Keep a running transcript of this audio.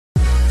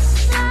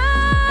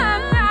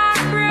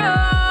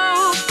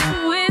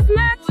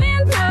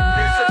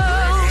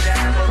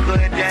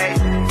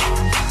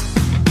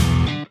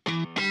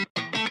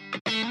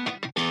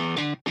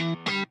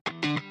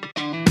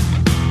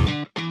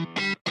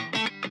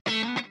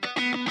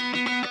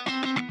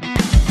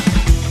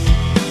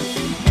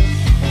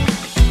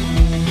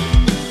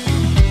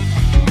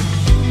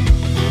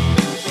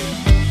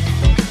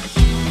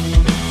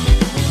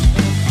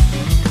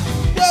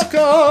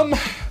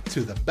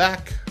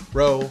Back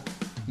Row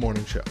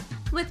Morning Show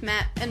with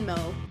Matt and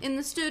Mo in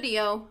the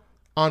studio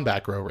on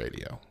Back Row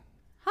Radio.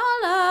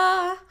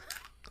 Holla!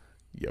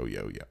 Yo,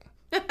 yo,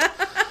 yo.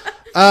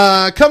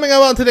 Coming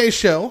up on today's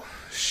show,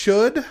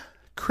 should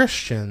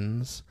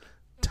Christians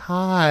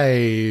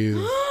tithe?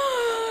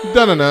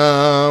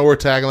 Dun-dun-dun, we're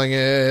tackling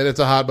it. It's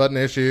a hot button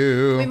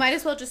issue. We might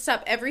as well just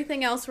stop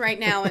everything else right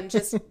now and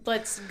just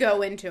let's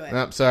go into it.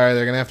 Nope, sorry,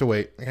 they're going to have to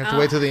wait. They have to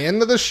wait till the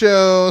end of the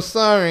show.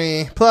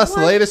 Sorry. Plus,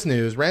 the latest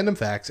news, random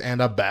facts,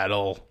 and a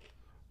battle.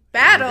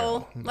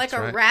 Battle? Like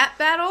a rap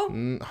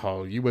battle?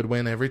 Oh, you would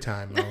win every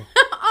time, though.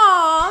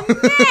 Aw,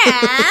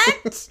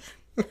 Matt!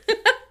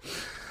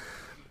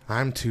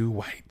 I'm too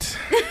white.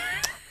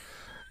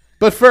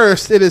 But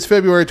first, it is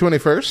February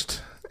 21st.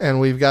 And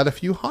we've got a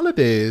few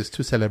holidays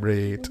to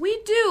celebrate.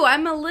 We do.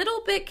 I'm a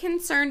little bit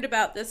concerned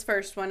about this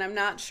first one. I'm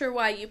not sure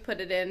why you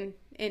put it in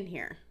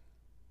here.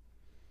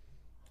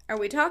 Are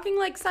we talking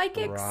like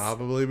psychics?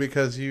 Probably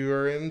because you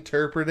are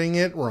interpreting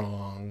it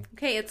wrong.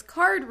 Okay, it's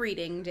card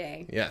reading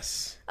day.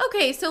 Yes.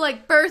 Okay, so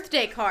like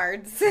birthday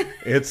cards.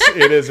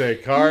 It is a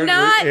card.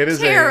 Not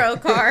tarot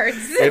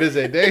cards. It is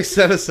a day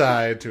set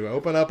aside to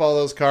open up all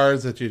those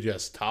cards that you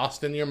just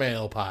tossed in your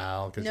mail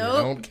pile because you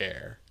don't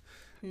care.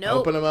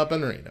 Nope. Open them up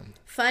and read them.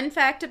 Fun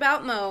fact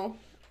about Mo,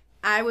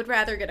 I would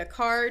rather get a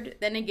card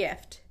than a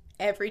gift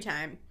every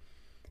time.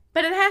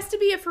 But it has to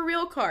be a for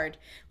real card.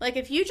 Like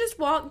if you just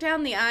walked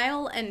down the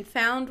aisle and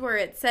found where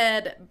it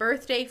said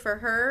birthday for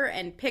her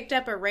and picked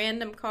up a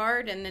random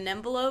card in an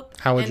envelope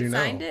how would you know?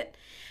 Signed it.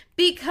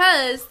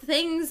 Because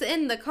things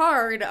in the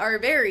card are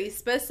very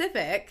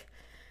specific.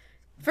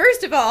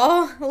 First of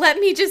all, let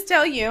me just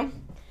tell you,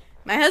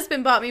 my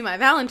husband bought me my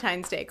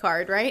Valentine's Day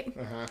card, right?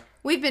 Uh-huh.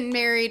 We've been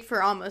married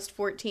for almost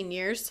 14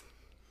 years.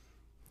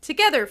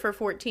 Together for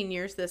 14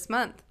 years this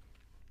month.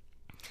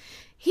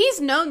 He's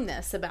known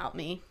this about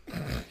me.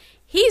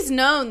 He's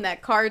known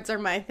that cards are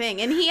my thing.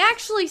 And he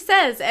actually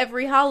says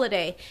every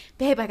holiday,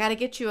 babe, I got to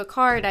get you a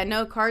card. I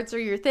know cards are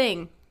your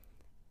thing.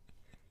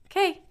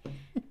 Okay.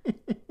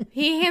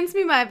 He hands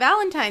me my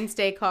Valentine's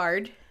Day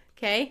card.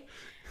 Okay.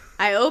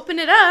 I open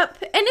it up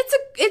and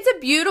it's a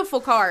beautiful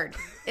card.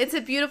 It's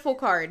a beautiful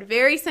card.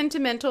 Very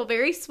sentimental,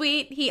 very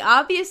sweet. He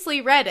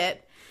obviously read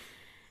it.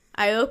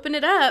 I open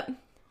it up,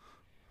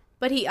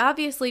 but he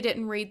obviously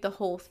didn't read the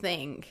whole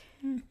thing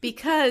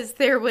because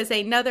there was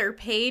another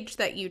page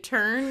that you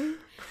turn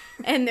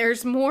and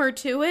there's more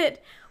to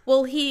it.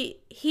 Well,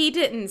 he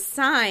didn't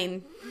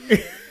sign.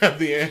 At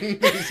the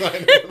end, he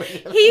signed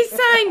He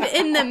signed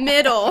in the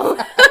middle.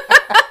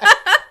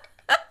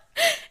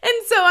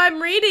 And so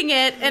I'm reading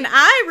it, and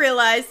I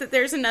realized that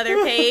there's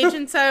another page,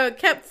 and so I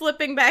kept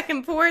flipping back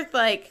and forth,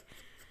 like,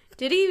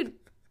 did he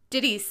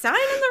sign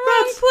in the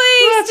wrong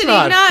place? Did he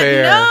not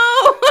fair.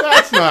 know?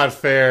 That's not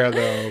fair,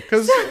 though,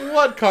 because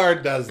what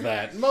card does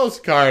that?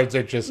 Most cards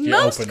are just you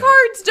Most open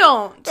cards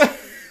don't,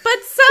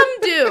 but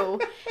some do.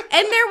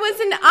 And there was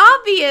an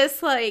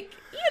obvious, like,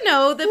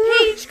 the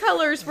page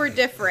colors were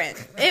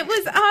different. It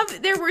was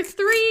there were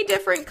 3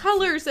 different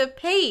colors of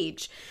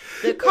page.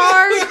 The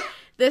card,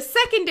 the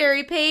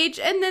secondary page,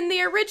 and then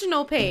the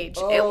original page.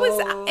 It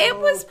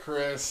was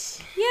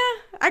Chris.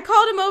 Yeah. I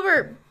called him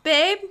over,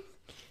 babe,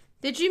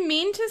 did you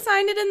mean to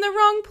sign it in the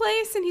wrong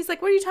place? And he's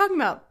like, what are you talking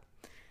about?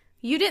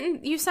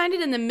 You signed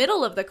it in the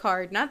middle of the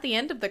card, not the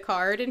end of the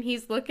card. And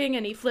he's looking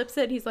and he flips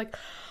it and he's like,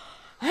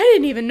 I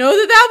didn't even know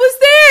that was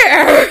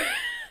there.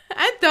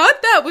 I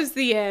thought that was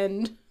the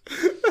end.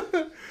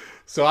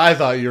 So I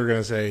thought you were going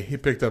to say he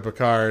picked up a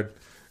card.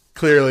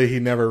 Clearly he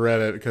never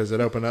read it because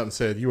it opened up and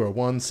said, you are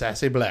one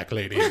sassy black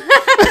lady.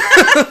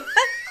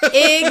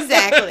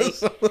 Exactly.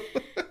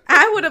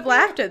 I would have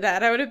laughed at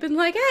that. I would have been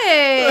like,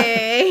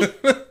 hey.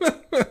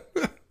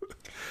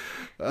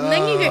 And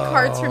then you get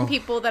cards from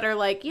people that are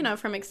like,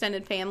 from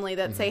extended family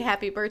that say,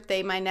 happy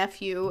birthday, my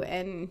nephew,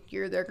 and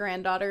you're their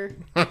granddaughter.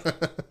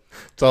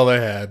 That's all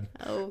they had.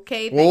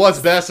 Okay. Well, what's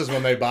best is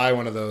when they buy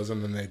one of those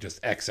and then they just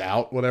X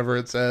out whatever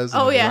it says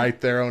and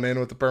write their own in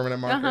with the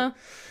permanent marker. Uh-huh.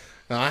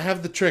 Now, I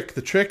have the trick.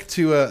 The trick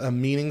to a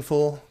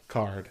meaningful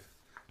card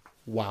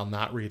while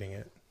not reading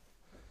it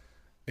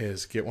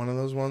is get one of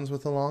those ones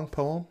with a long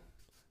poem.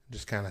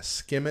 Just kind of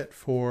skim it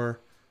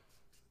for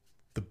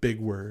the big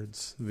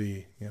words,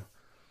 the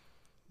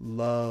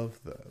love,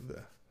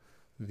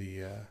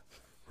 the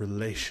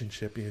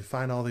relationship. You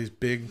find all these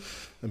big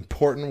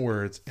important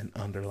words and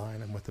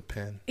underline them with a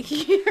pen.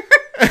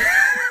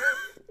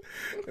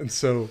 And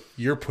so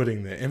you're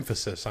putting the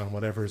emphasis on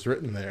whatever's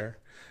written there,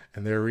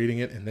 and they're reading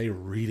it, and they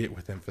read it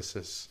with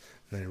emphasis.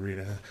 And they read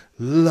it,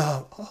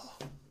 love,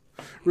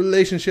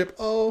 relationship,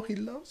 he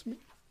loves me.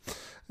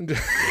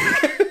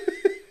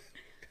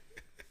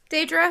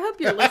 Deidre, I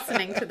hope you're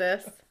listening to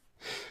this.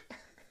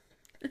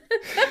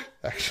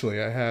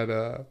 Actually,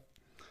 I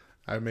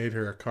made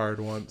her a card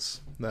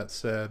once that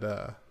said,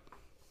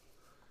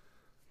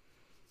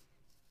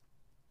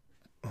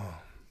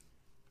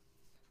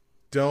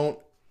 don't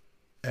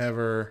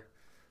ever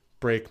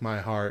break my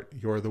heart.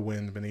 You're the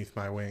wind beneath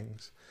my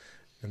wings.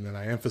 And then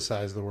I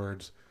emphasize the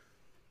words,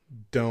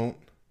 don't,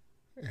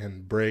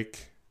 and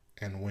break,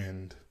 and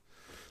wind.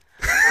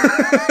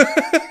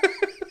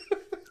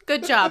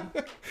 Good job.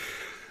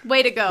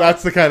 Way to go.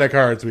 That's the kind of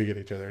cards we get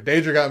each other.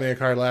 Deidre got me a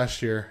card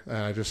last year.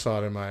 I just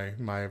saw it in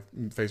my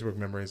Facebook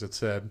memories. It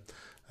said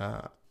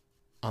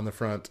on the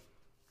front,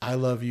 "I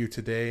love you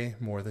today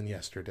more than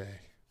yesterday."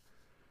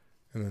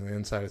 And then the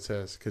inside it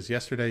says, "Because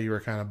yesterday you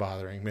were kind of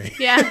bothering me."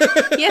 Yeah.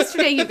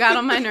 Yesterday you got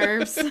on my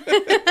nerves.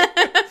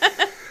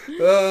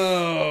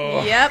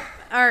 Oh. Yep.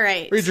 All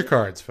right. Read your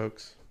cards,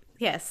 folks.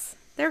 Yes.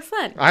 They're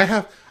fun.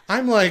 I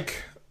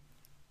like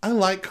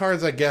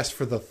cards, I guess,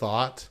 for the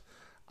thought.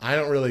 I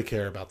don't really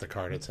care about the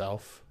card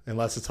itself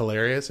unless it's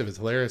hilarious. If it's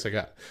hilarious,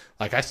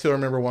 I still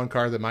remember one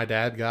card that my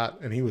dad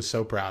got, and he was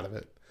so proud of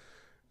it.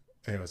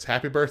 And it was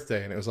happy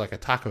birthday, and it was like a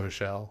taco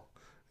shell.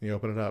 And you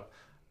open it up.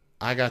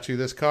 "I got you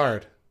this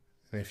card.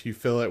 And if you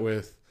fill it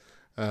with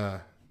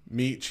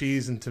meat,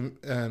 cheese,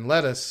 and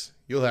lettuce,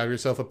 you'll have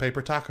yourself a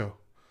paper taco.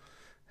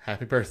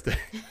 Happy birthday."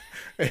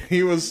 And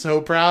he was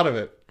so proud of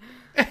it.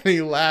 And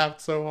he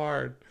laughed so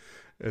hard.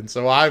 And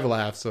so I've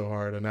laughed so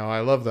hard, and now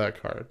I love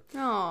that card.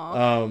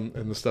 Aww.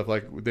 And the stuff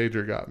like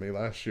Deidre got me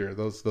last year,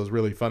 those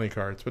really funny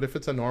cards. But if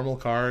it's a normal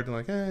card,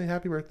 like, "Hey,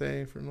 happy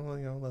birthday," for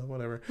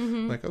whatever,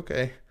 I'm like,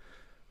 okay,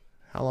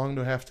 how long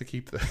do I have to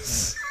keep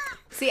this?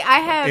 See, I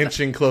have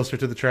inching closer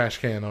to the trash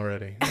can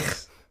already.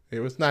 It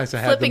was nice. I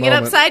had flipping the it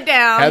moment. Upside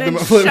down and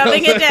flip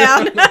shoving it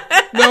upside down.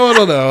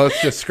 No.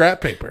 It's just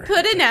scrap paper.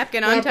 Put a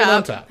napkin on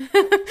top.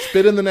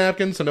 Spit in the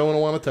napkin so no one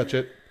will want to touch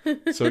it.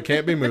 So it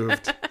can't be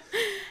moved.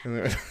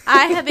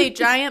 I have a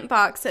giant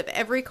box of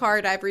every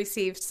card I've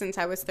received since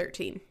I was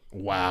 13.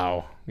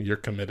 Wow. You're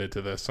committed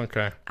to this.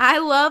 Okay. I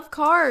love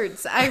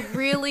cards. I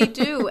really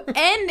do.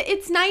 And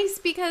it's nice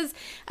because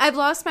I've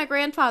lost my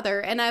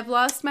grandfather and I've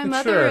lost my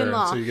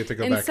mother-in-law. So you get to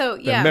go and back so,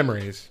 to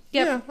memories.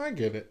 Yep. Yeah, I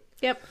get it.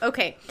 Yep.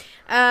 Okay.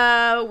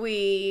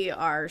 We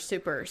are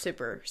super,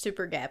 super,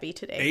 super gabby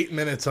today. 8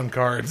 minutes on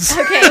cards.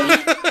 Okay.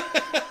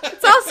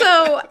 It's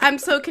also, I'm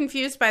so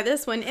confused by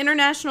this one,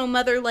 International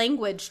Mother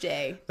Language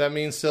Day. That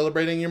means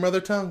celebrating your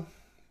mother tongue.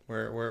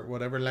 Where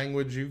whatever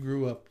language you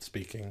grew up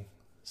speaking,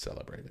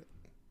 celebrate it.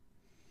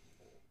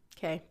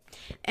 Okay.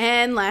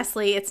 And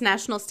lastly, it's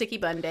National Sticky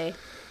Bun Day.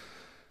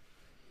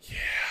 Yeah.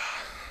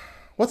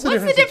 What's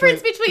the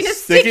difference between a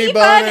sticky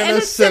bun and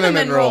a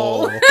cinnamon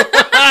roll?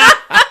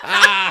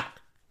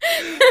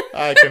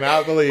 I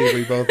cannot believe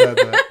we both had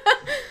that.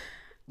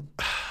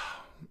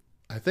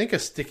 I think a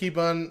sticky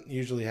bun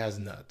usually has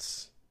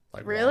nuts.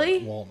 Like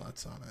really?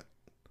 Walnuts on it.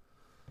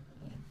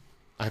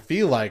 I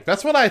feel like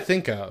that's what I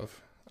think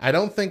of. I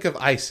don't think of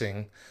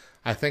icing.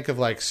 I think of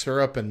like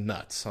syrup and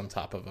nuts on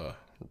top of a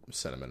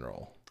cinnamon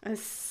roll. A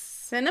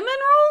cinnamon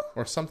roll?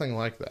 Or something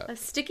like that. A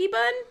sticky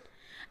bun?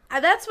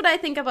 That's what I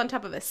think of on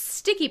top of a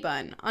sticky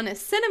bun. On a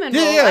cinnamon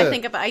roll, I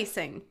think of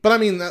icing. But I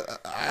mean,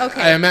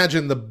 I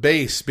imagine the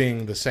base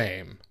being the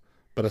same.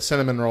 But a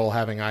cinnamon roll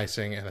having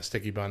icing and a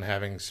sticky bun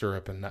having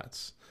syrup and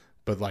nuts.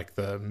 But like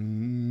the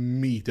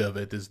meat of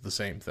it is the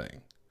same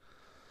thing.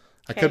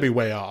 I could be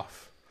way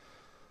off.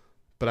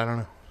 But I don't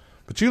know.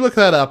 But you look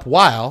that up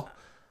while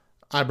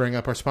I bring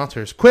up our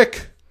sponsors.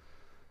 Quick!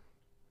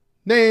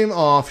 Name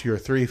off your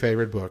 3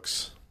 favorite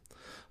books.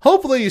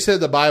 Hopefully you said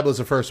the Bible is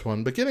the first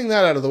one, but getting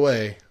that out of the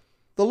way,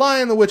 The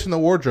Lion, the Witch, and the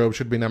Wardrobe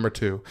should be number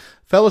 2.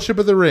 Fellowship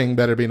of the Ring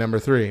better be number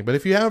 3. But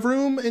if you have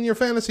room in your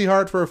fantasy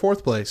heart for a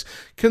 4th place,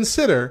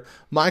 consider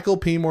Michael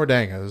P.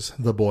 Mordanga's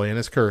The Boy and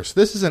His Curse.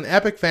 This is an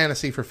epic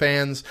fantasy for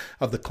fans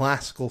of the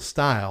classical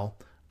style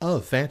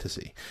of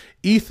fantasy.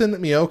 Ethan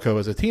Miyoko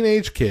is a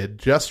teenage kid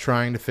just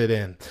trying to fit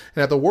in.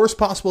 And at the worst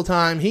possible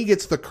time, he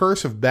gets the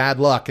curse of bad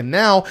luck. And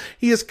now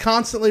he is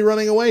constantly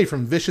running away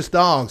from vicious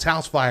dogs,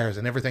 house fires,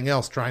 and everything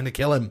else trying to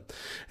kill him.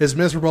 His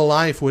miserable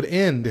life would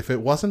end if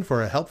it wasn't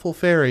for a helpful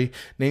fairy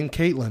named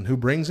Caitlin who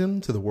brings him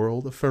to the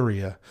world of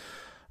Faria.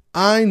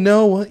 I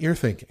know what you're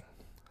thinking.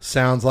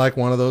 Sounds like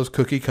one of those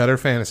cookie-cutter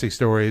fantasy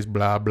stories,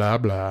 blah, blah,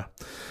 blah.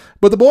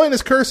 But The Boy and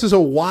His Curse is a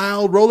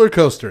wild roller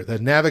coaster that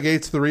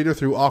navigates the reader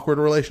through awkward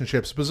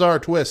relationships, bizarre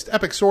twists,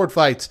 epic sword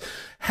fights,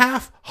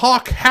 half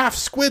hawk, half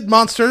squid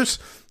monsters,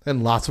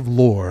 and lots of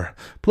lore.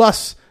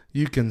 Plus,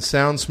 you can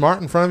sound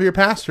smart in front of your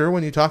pastor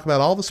when you talk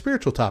about all the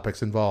spiritual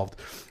topics involved.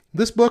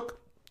 This book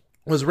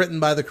was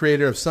written by the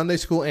creator of Sunday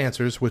School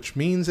Answers, which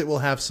means it will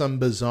have some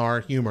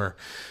bizarre humor.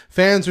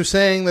 Fans are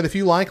saying that if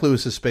you like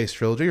Lewis's Space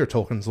Trilogy or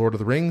Tolkien's Lord of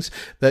the Rings,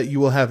 that you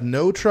will have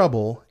no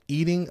trouble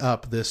eating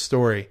up this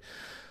story.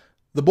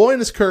 The Boy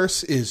and His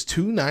Curse is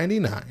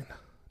 $2.99.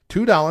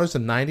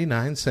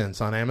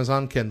 $2.99 on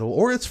Amazon Kindle,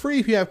 or it's free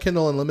if you have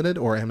Kindle Unlimited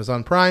or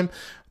Amazon Prime.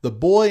 The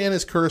Boy and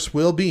His Curse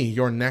will be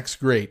your next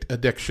great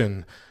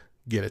addiction.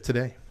 Get it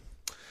today.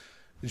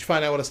 Did you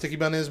find out what a sticky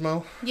bun is,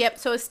 Mo? Yep,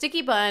 so a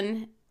sticky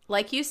bun,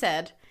 like you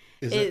said,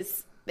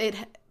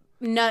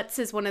 nuts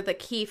is one of the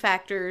key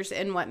factors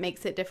in what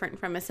makes it different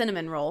from a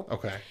cinnamon roll.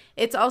 Okay.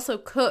 It's also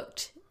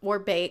cooked or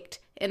baked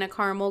in a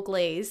caramel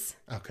glaze.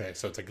 Okay,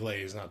 so it's a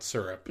glaze, not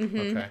syrup.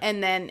 Mm-hmm. Okay.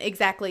 And then,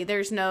 exactly,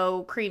 there's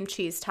no cream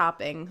cheese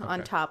topping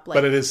on top.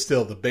 But it is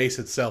still, the base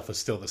itself is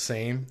still the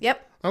same?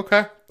 Yep.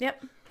 Okay.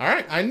 Yep. All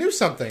right, I knew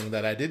something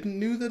that I didn't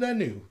know that I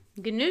knew.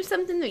 You knew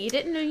something that you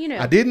didn't know you knew.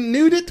 I didn't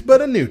nude it,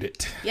 but I nude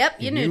it.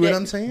 Yep, you knew what it.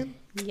 I'm saying?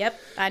 Yep,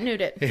 I knew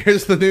it.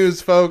 Here's the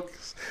news,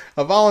 folks.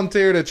 A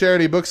volunteer at a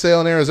charity book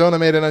sale in Arizona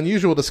made an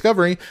unusual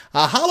discovery.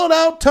 A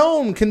hollowed-out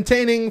tome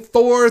containing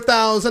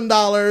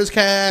 $4,000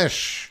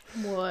 cash.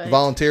 What? The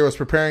volunteer was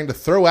preparing to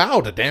throw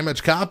out a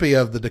damaged copy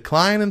of The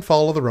Decline and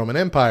Fall of the Roman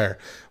Empire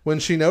when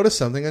she noticed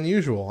something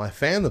unusual. I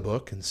fanned the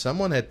book, and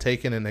someone had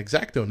taken an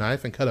X-Acto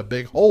knife and cut a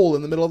big hole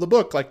in the middle of the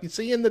book, like you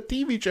see in the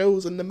TV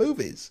shows and the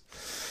movies.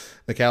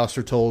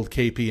 McAllister told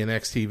KP and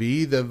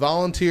XTV the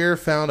volunteer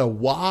found a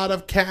wad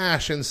of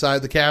cash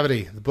inside the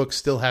cavity. The book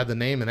still had the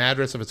name and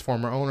address of its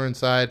former owner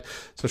inside,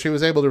 so she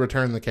was able to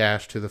return the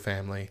cash to the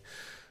family.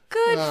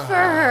 Good for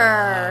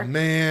her.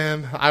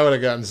 Man, I would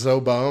have gotten so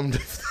bummed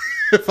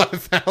if I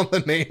found the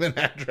name and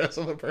address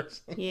of a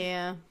person.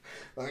 Yeah.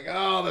 Like,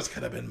 oh, this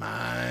could have been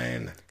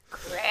mine.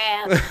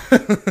 Crap.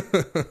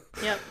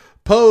 Yep.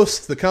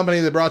 Post, the company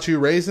that brought you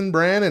Raisin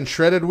Bran and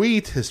Shredded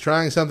Wheat, is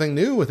trying something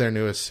new with their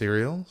newest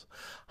cereals.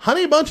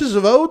 Honey Bunches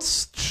of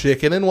Oats,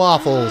 chicken and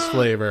waffles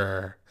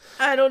flavor.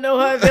 I don't know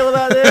how I feel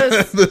about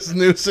this. This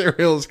new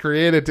cereal is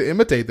created to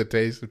imitate the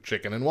taste of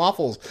chicken and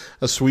waffles,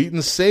 a sweet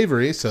and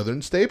savory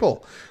southern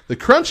staple. The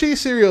crunchy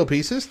cereal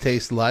pieces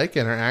taste like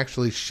and are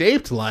actually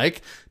shaped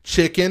like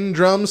chicken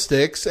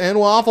drumsticks and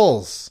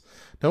waffles.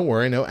 Don't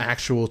worry, no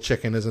actual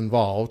chicken is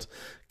involved.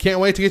 Can't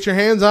wait to get your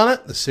hands on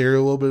it. The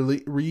cereal will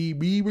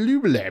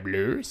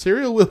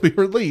be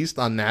released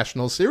on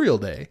National Cereal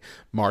Day,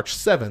 March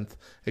 7th,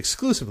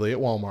 exclusively at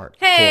Walmart.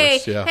 Hey,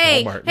 of course. Yeah,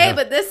 hey, Walmart, hey! yeah.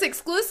 But this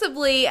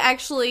exclusively,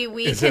 actually,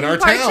 we It's can in our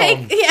partake.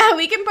 town. Yeah,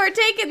 we can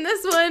partake in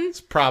this one. It's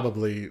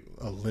probably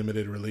a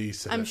limited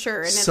release. I'm sure,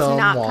 and it's some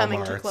not Walmarts,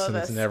 coming to and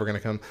Clovis. it's never going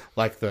to come.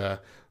 Like the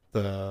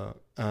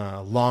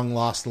long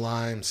lost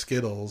lime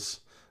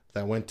Skittles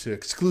that went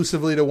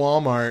exclusively to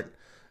Walmart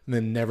and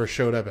then never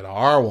showed up at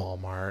our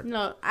Walmart.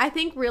 No, I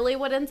think really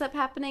what ends up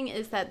happening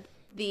is that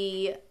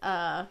the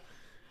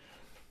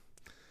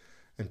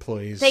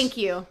Employees. Thank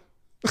you.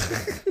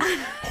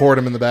 Hoard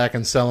them in the back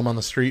and sell them on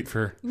the street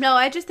for No,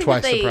 I just think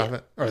twice that the they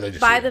profit. Or they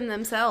just buy eat them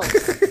themselves.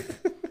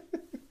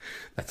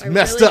 That's I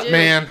messed really up, do.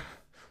 man.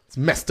 It's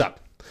messed up.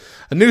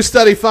 A new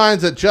study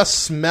finds that just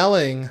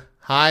smelling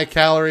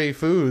high-calorie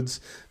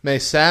foods may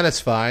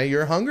satisfy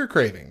your hunger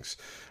cravings.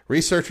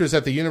 Researchers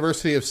at the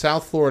University of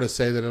South Florida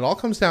say that it all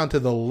comes down to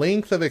the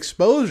length of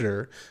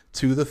exposure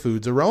to the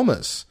food's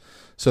aromas.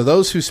 So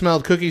those who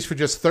smelled cookies for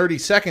just 30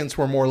 seconds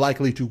were more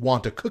likely to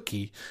want a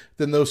cookie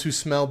than those who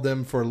smelled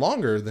them for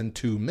longer than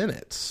 2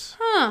 minutes.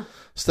 Huh.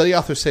 Study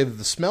authors say that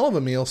the smell of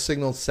a meal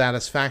signals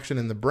satisfaction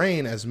in the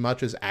brain as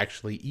much as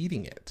actually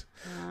eating it.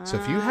 So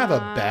if you have a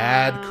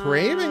bad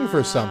craving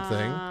for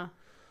something,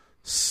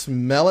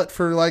 smell it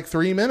for like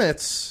 3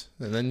 minutes,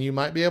 and then you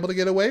might be able to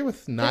get away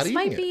with not This eating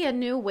might it. be a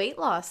new weight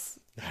loss.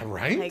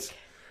 Right? Like,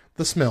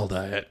 The smell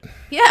diet.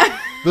 yeah,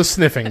 The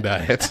sniffing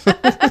diet.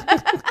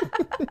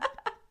 it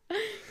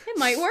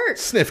might work.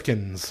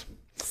 Snifkins.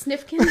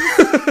 Snifkins.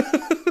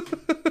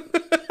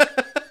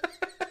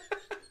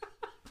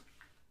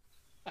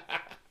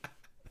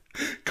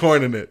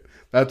 Coining it.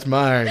 That's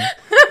mine.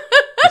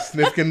 The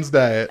Snifkins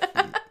diet.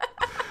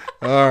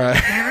 All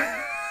right.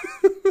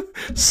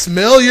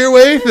 Smell your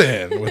way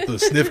thin with the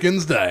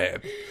Snifkins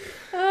diet.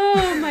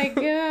 Oh my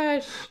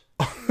gosh.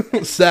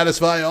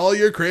 Satisfy all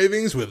your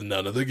cravings with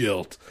none of the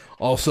guilt.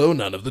 Also,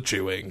 none of the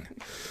chewing.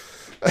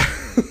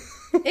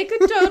 It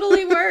could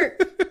totally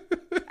work.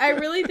 I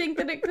really think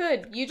that it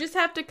could. You just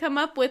have to come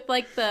up with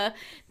like the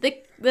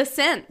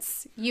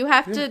scents. You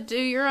have to do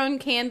your own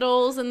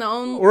candles and the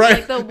own Right.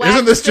 like the wax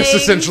Isn't this just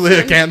things essentially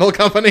a and- candle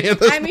company at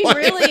this I mean, point?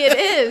 really, it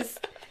is.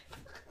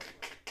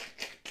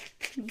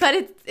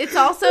 But it's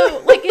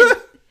also like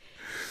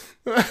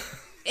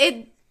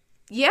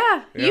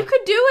yeah, you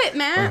could do it, I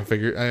man.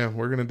 figure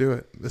we're gonna do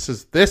it. This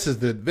is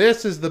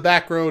the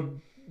back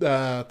road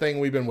thing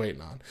we've been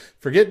waiting on.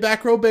 Forget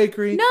back row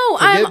bakery. No,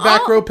 forget I'm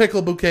back all- row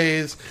pickle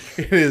bouquets.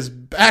 It is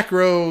back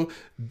row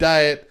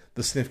diet.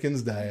 The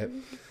Snifkins diet.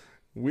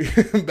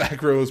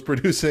 Back row is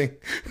producing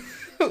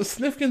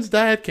Snifkins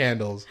diet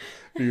candles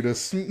for you to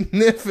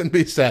sniff and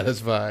be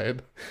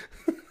satisfied.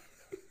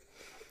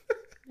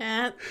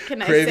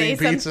 Can I Craving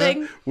say pizza?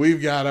 something?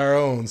 We've got our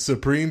own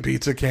Supreme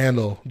Pizza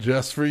candle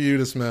just for you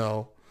to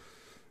smell.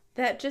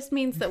 That just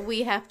means that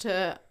we have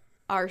to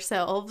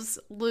ourselves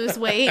lose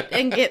weight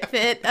and get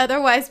fit.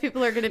 Otherwise,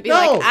 people are going to be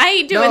like, I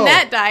ain't doing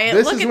that diet.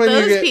 This Look is at when you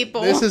those get-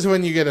 people. This is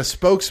when you get a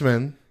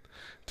spokesman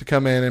to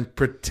come in and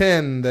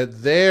pretend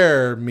that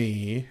they're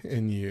me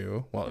and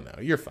you. Well,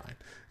 no, you're fine.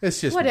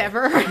 It's just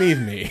Whatever. Me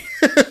and me.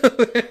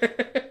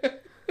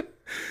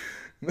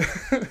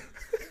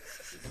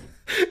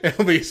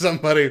 It'll be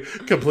somebody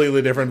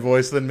completely different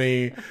voice than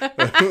me.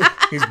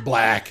 He's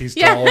black. He's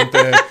tall and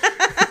thin.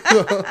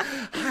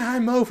 Hi,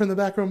 I'm Mo from the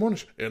Back Row Morning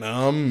Show. And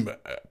I'm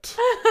Matt.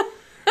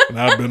 And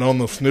I've been on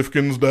the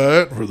Snifkins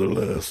diet for the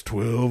last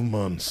 12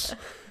 months.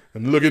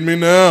 And look at me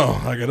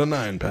now. I got a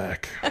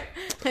 9-pack.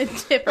 A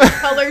different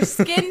color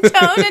skin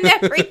tone and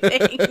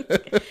everything.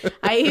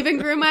 I even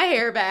grew my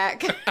hair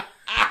back.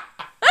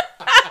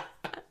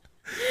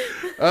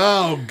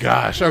 Oh,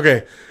 gosh.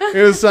 Okay. It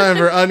is time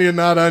for Onion,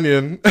 Not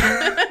Onion.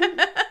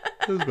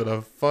 It's been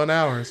a fun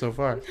hour so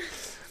far.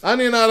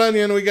 Onion, Not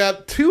Onion. We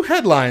got two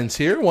headlines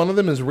here. One of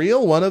them is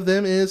real. One of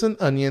them is an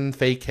onion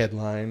fake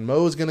headline.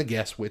 Mo's going to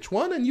guess which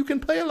one, and you can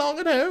play along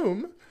at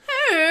home.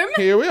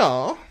 Here we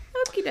are.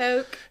 Okie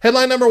doke.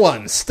 Headline number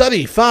 1.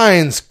 Study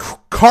finds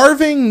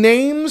carving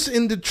names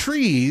into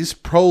trees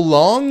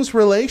prolongs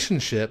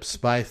relationships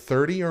by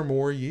 30 or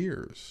more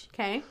years.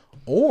 Okay.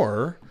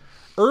 Or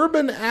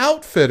Urban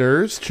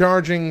Outfitters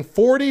charging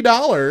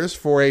 $40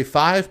 for a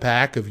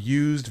 5-pack of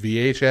used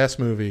VHS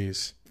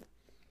movies.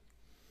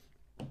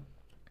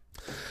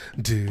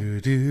 I'm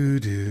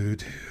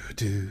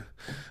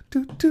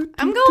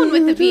going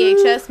with the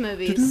VHS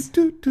movies.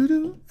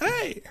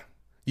 Hey,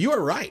 you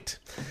are right.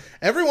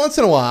 Every once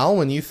in a while,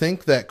 when you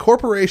think that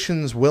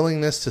corporations'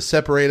 willingness to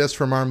separate us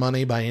from our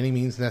money by any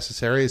means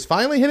necessary has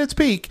finally hit its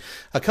peak,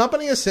 a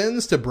company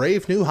ascends to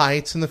brave new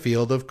heights in the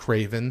field of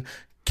craven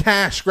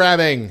cash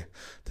grabbing.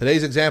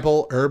 Today's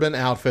example, Urban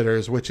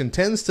Outfitters, which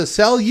intends to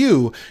sell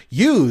you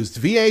used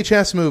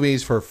VHS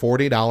movies for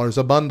 $40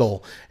 a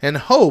bundle and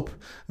hope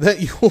that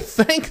you'll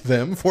thank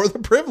them for the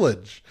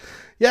privilege.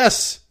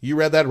 Yes, you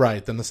read that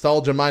right. The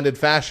nostalgia-minded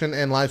fashion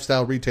and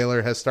lifestyle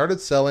retailer has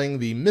started selling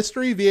the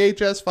mystery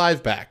VHS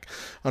 5-pack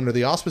under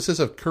the auspices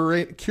of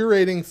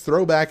curating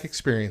throwback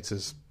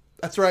experiences.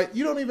 That's right,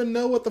 you don't even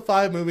know what the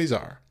 5 movies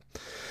are.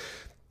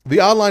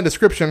 The online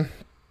description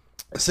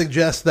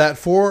suggests that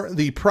for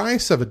the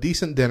price of a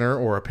decent dinner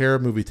or a pair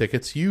of movie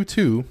tickets, you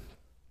too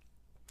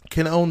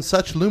can own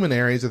such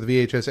luminaries of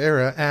the VHS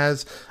era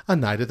as A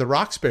Night at the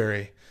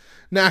Roxbury,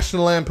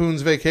 National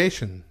Lampoon's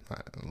Vacation.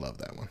 I love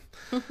that one.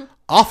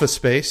 Office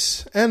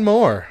Space, and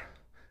more.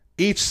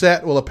 Each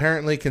set will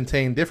apparently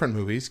contain different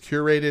movies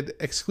curated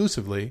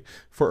exclusively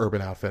for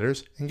Urban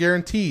Outfitters and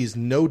guarantees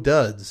no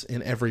duds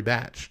in every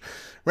batch.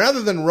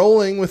 Rather than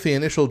rolling with the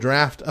initial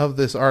draft of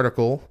this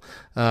article,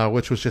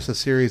 which was just a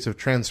series of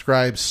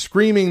transcribed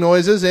screaming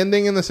noises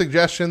ending in the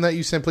suggestion that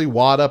you simply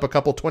wad up a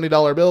couple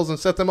 $20 bills and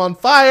set them on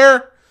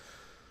fire,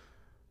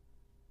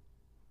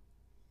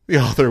 the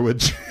author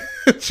would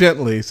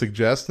gently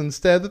suggest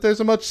instead that there's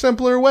a much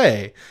simpler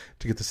way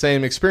to get the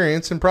same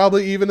experience and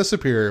probably even a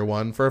superior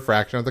one for a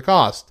fraction of the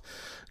cost.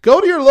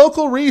 Go to your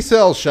local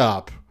resale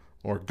shop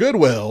or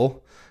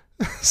Goodwill,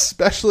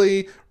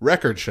 especially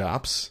record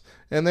shops,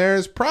 and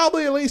there's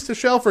probably at least a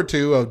shelf or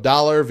two of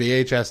dollar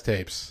VHS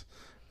tapes.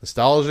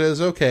 Nostalgia is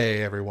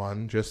okay,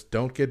 everyone. Just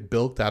don't get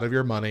bilked out of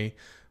your money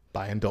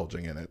by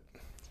indulging in it.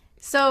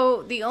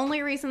 So the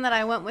only reason that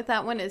I went with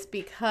that one is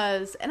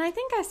because, and I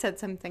think I said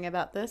something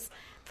about this,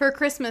 for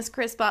Christmas,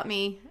 Chris bought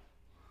me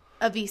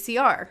a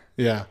VCR.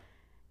 Yeah.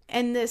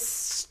 And this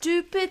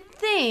stupid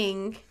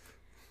thing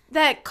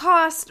that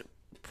cost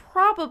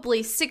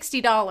probably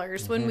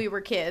 $60 when we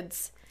were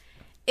kids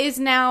is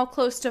now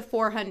close to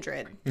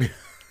 $400.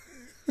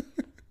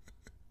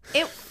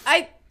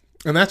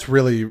 And that's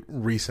really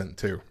recent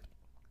too.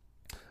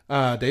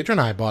 Deidre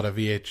and I bought a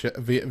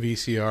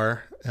VCR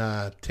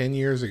 10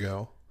 years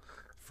ago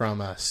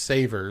from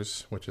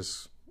Savers, which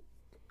is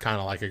kind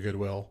of like a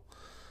Goodwill,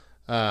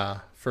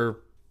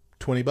 for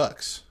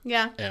 $20.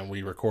 Yeah. And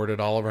we recorded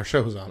all of our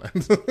shows on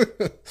it.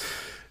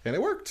 And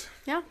it worked.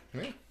 Yeah.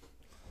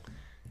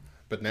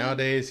 But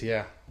nowadays,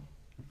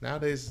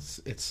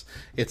 it's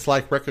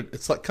like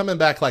coming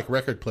back like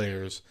record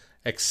players,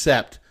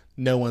 except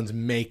no one's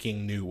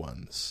making new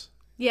ones.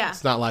 Yeah.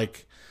 It's not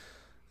like,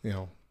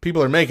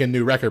 people are making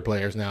new record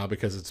players now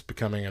because it's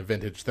becoming a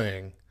vintage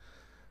thing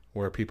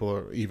where people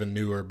are even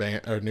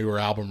newer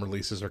album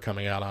releases are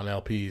coming out on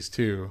LPs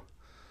too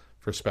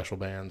for special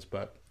bands.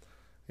 But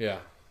yeah,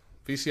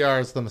 VCR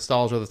is the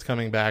nostalgia that's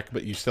coming back,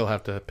 but you still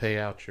have to pay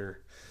out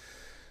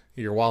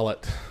your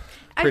wallet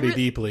pretty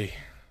deeply.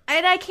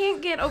 And I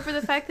can't get over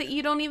the fact that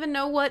you don't even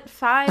know what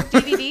 5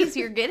 DVDs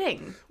you're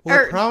getting.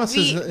 Well, it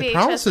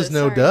promises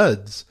no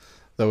duds.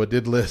 Though it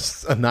did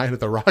list A Night at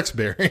the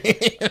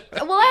Roxbury.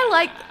 Well, I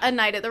like A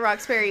Night at the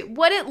Roxbury.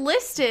 What it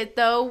listed,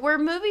 though, were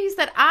movies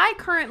that I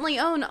currently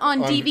own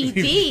on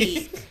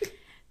DVD.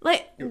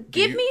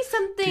 Give me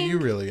something. Do you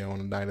really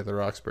own A Night at the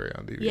Roxbury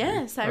on DVD?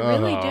 Yes, I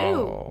really do.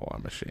 Oh,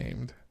 I'm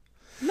ashamed.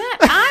 Matt,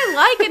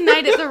 I like A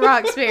Night at the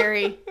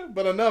Roxbury.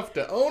 But enough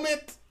to own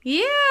it?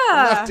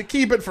 Yeah. Enough to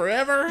keep it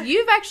forever?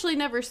 You've actually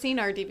never seen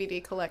our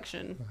DVD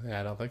collection. Yeah,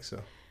 I don't think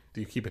so.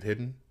 Do you keep it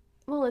hidden?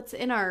 Well, it's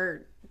in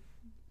our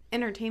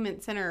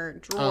entertainment center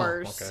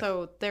drawers, okay.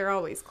 So they're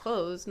always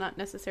closed, not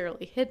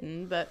necessarily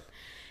hidden, but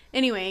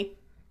anyway.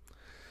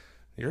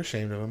 You're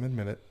ashamed of them,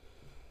 admit it.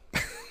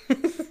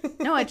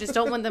 No, I just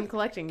don't want them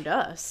collecting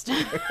dust.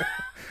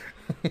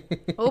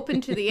 Open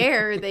to the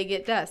air, they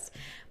get dust.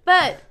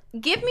 But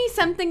give me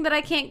something that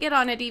I can't get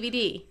on a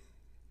DVD.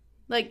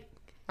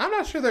 I'm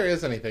not sure there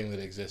is anything that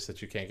exists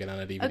that you can't get on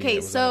a DVD okay,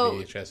 that was so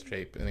on a VHS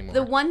tape anymore.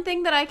 The one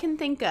thing that I can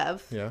think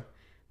of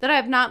that I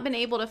have not been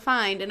able to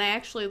find, and I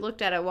actually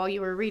looked at it while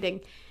you were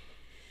reading.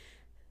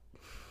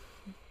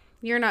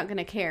 You're not going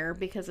to care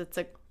because it's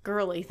a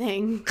girly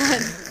thing.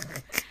 But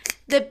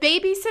the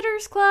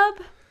Babysitter's Club.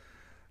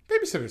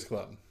 Babysitter's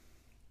Club.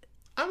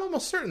 I'm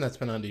almost certain that's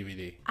been on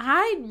DVD.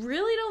 I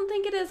really don't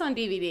think it is on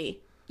DVD.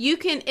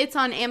 It's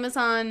on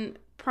Amazon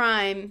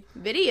Prime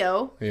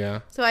Video.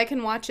 Yeah. So I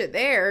can watch it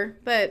there,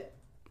 but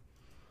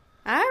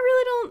I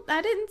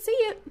didn't see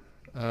it.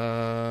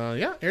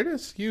 Yeah, here it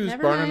is. Used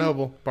Never Barnes mind. and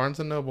Noble. Barnes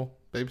and Noble.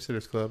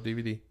 Babysitter's Club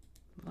DVD.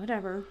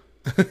 Whatever.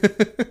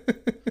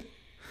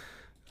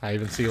 I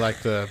even see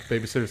like the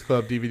Babysitter's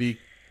Club DVD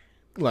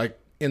like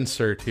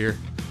insert here.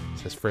 It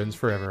says Friends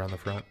Forever on the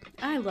front.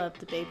 I love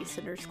the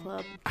Babysitter's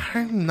Club.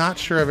 I'm not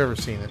sure I've ever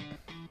seen it.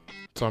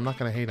 So I'm not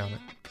going to hate on it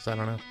because I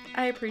don't know.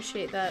 I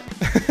appreciate that.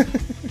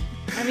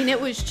 I mean,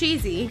 it was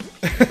cheesy,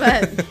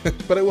 but...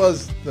 But it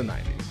was the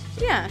 90s.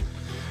 So. Yeah.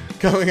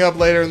 Coming up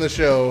later in the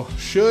show,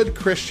 should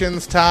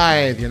Christians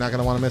tithe? You're not going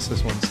to want to miss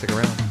this one. Stick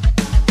around.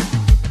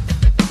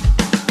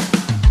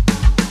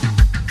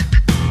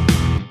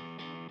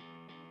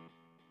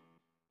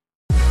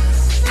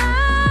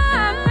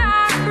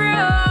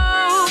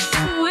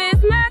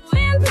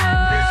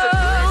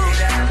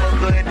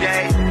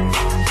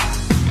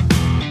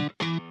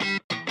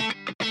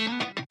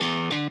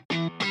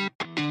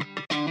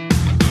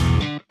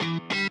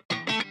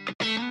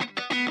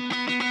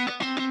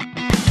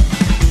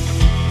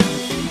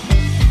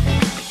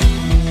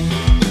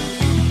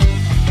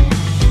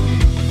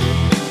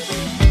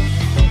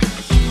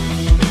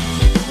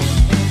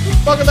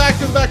 Welcome back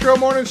to the Back Row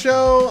Morning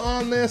Show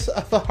on this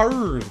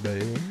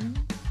Thursday.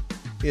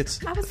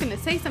 I was going to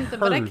say something,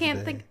 but I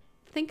can't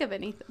think of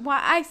anything.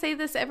 Why I say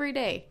this every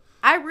day.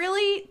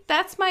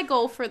 That's my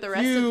goal for the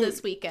rest of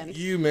this weekend.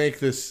 You make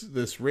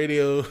this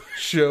radio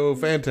show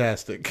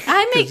fantastic.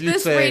 I make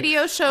this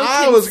radio show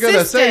consistent. I was going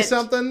to say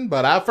something,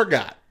 but I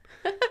forgot.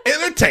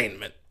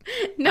 Entertainment.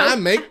 No, I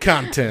make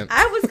content.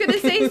 I was going to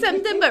say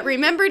something, but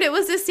remembered it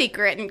was a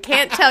secret and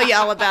can't tell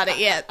y'all about it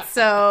yet.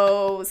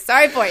 So,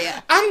 sorry for you.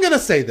 I'm going to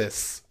say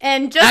this.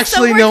 And just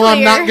Actually, so we're no, clear,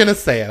 I'm not going to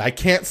say it. I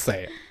can't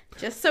say it.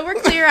 Just so we're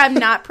clear, I'm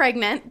not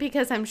pregnant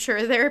because I'm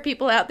sure there are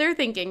people out there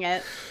thinking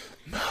it.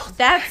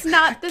 That's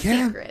not the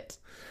secret.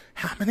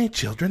 How many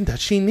children does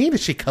she need?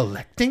 Is she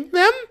collecting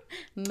them?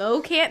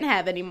 Mo can't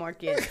have any more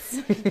kids.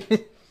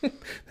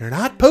 They're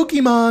not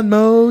Pokemon,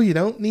 Mo. You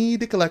don't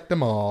need to collect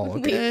them all,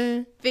 okay?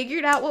 We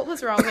figured out what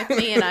was wrong with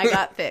me and I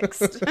got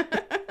fixed.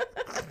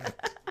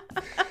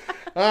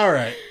 All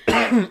right.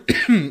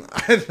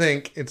 I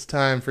think it's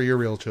time for your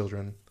real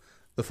children.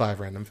 The 5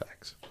 random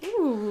facts.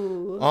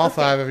 Ooh. All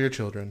 5 of your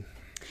children.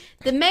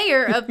 The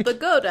mayor of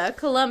Bogota,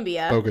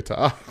 Colombia.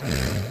 Bogota.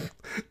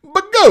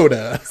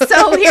 Bogota.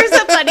 So here's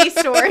a funny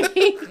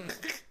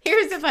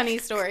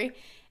story.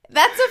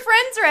 That's a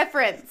Friends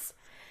reference.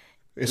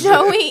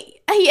 Joey,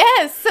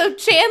 yes. So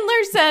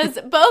Chandler says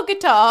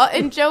Bogota,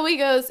 and Joey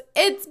goes,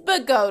 "It's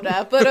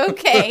Bogota, but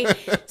okay."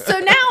 So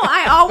now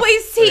I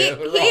always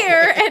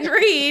hear and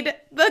read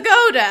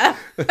Bogota.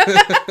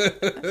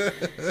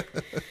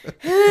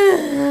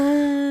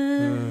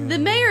 The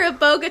mayor of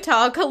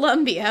Bogota,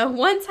 Colombia,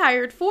 once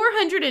hired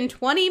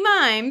 420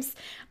 mimes.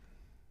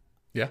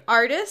 Yeah.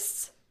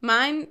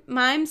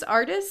 Mimes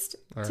artists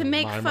to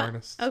make fun.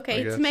 Artists,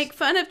 to make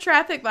fun of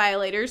traffic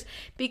violators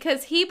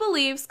because he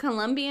believes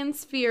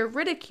Colombians fear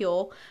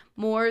ridicule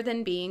more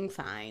than being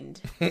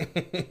fined.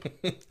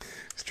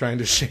 He's trying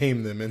to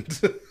shame them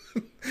into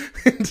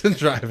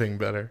driving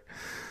better.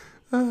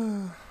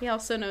 He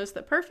also knows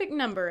the perfect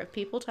number of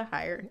people to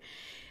hire.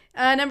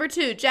 Number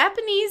 2,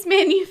 Japanese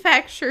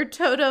manufacturer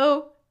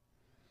Toto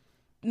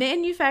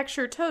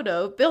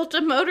built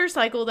a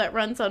motorcycle that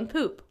runs on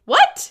poop.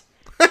 What?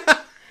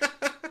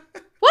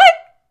 What?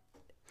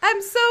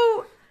 I'm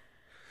so...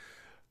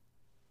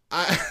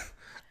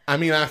 I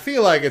mean, I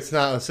feel like it's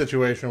not a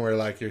situation where,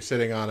 like, you're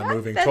sitting on a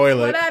moving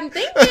toilet. That's what I'm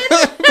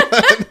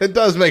thinking. It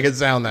does make it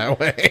sound that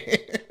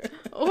way.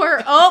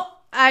 Or,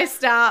 I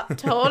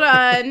stopped. Hold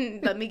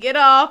on. Let me get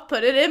off.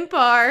 Put it in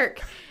park.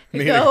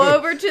 Go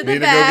over to the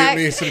back.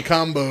 Need to go get me some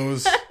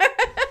combos.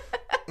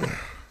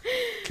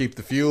 Keep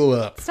the fuel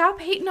up.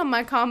 Stop hating on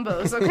my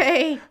combos,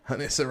 okay?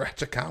 Honey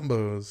Sriracha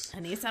combos.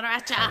 Honey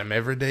Sriracha. Had them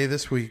every day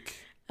this week.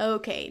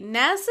 Okay.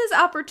 NASA's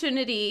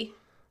Opportunity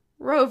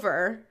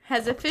rover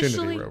has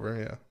officially...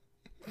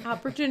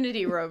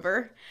 Opportunity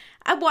rover.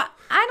 I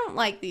don't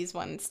like these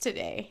ones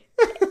today.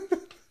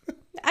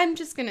 I'm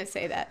just going to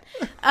say that.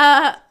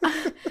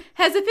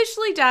 Has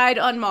officially died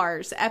on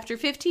Mars after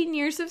 15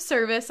 years of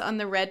service on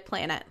the red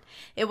planet.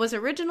 It was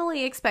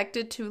originally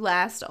expected to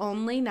last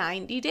only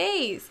 90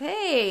 days.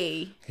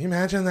 Hey. Can you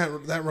imagine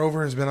that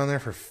rover has been on there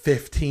for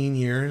 15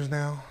 years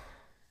now?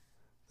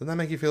 Doesn't that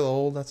make you feel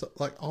old? That's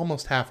like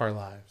almost half our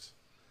lives.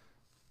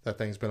 That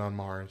thing's been on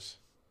Mars.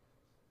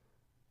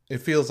 It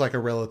feels like a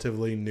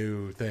relatively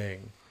new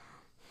thing,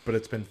 but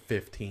it's been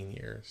 15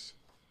 years.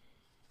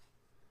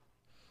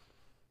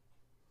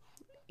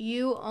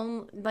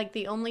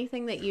 The only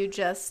thing that you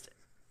just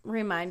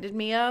reminded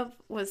me of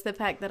was the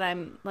fact that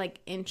I'm like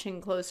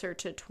inching closer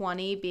to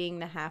 20 being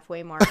the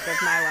halfway mark of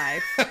my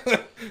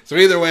life. So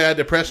either way, I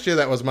depressed you.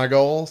 That was my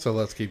goal. So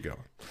let's keep going.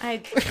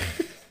 I'm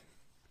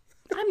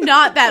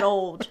not that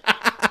old.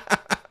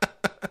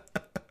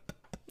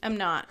 I'm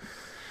not.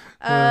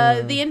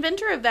 The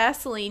inventor of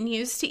Vaseline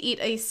used to eat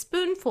a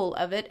spoonful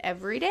of it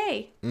every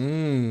day.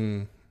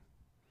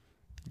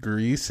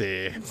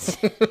 Greasy.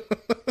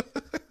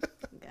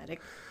 Gotta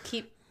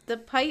keep the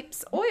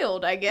pipes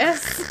oiled, I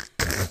guess.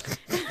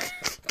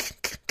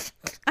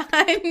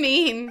 I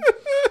mean,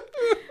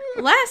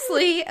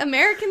 lastly,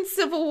 American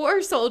Civil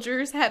War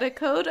soldiers had a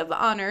code of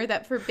honor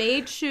that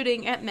forbade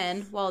shooting at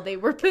men while they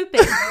were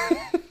pooping.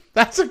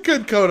 That's a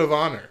good code of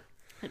honor.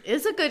 It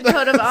is a good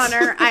code of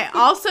honor. I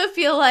also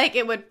feel like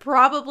it would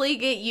probably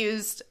get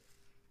used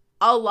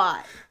a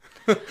lot.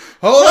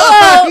 Hold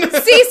on!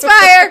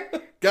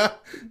 Ceasefire!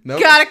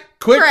 Nope. Got a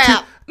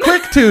crap.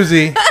 Quick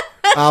Tuesday.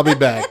 I'll be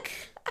back.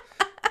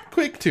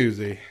 Quick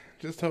Tuesday.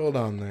 Just hold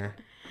on there.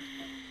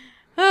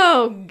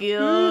 Oh,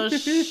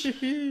 gosh.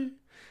 Then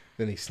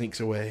he sneaks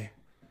away.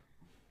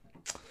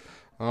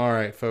 All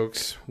right,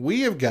 folks.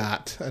 We have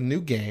got a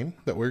new game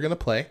that we're going to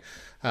play.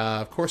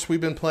 Of course,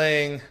 we've been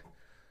playing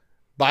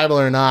Bible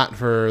or Not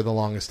for the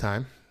longest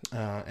time.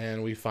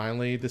 And we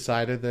finally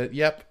decided that,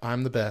 yep,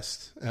 I'm the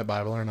best at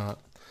Bible or Not.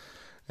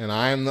 And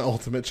I am the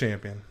ultimate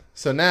champion.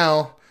 So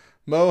now,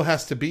 Mo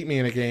has to beat me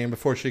in a game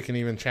before she can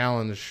even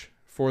challenge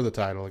for the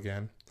title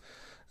again.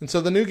 And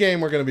so the new game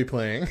we're going to be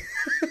playing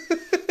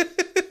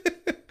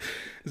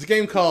is a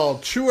game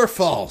called True or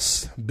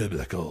False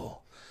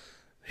Biblical.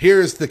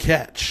 Here's the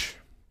catch.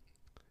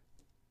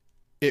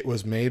 It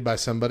was made by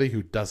somebody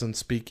who doesn't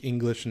speak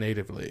English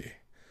natively.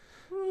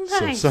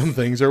 Nice. So some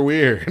things are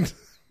weird.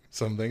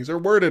 Some things are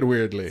worded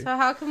weirdly. So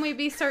how can we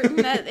be certain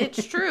that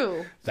it's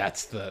true?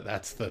 That's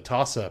the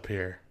toss-up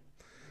here.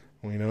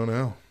 We don't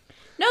know.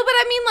 No, but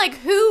I mean, like,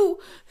 who,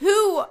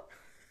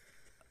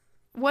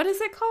 what is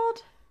it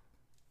called?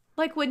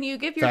 Like, when you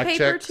give your Fact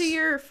paper checks. to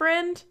your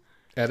friend?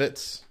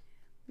 Edits.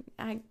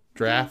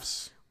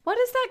 Drafts. What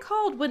is that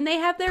called when they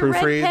have their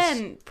Proofreads. red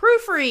pen?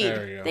 Proofread.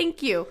 There you go.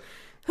 Thank you.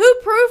 Who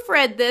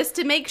proofread this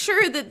to make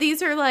sure that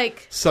these are,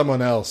 like...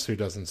 Someone else who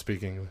doesn't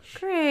speak English.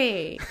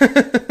 Great.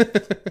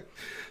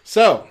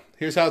 So,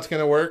 here's how it's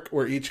going to work.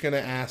 We're each going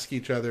to ask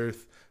each other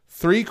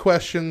 3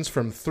 questions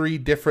from 3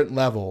 different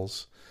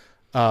levels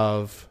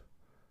of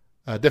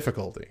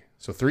difficulty.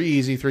 So 3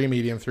 easy, 3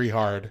 medium, 3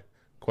 hard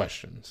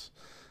questions.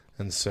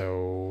 And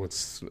so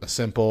it's a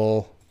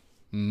simple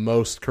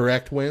most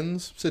correct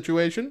wins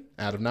situation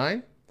out of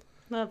 9.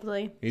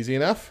 Lovely. Easy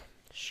enough?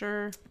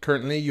 Sure.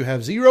 Currently, you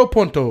have 0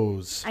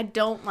 puntos. I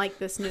don't like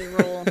this new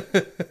rule.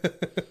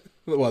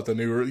 What, the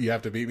new rule? You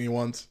have to beat me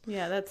once?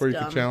 Yeah, that's before you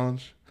dumb. can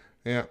challenge?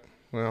 Yeah,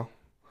 well,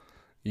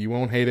 you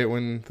won't hate it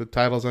when the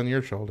title's on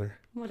your shoulder.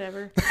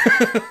 Whatever.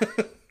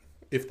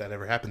 If that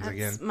ever happens That's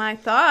again. my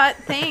thought.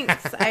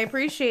 Thanks. I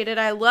appreciate it.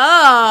 I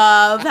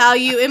love how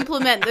you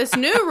implement this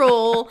new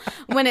rule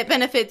when it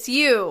benefits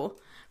you.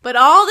 But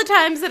all the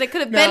times that it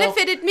could have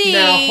benefited me.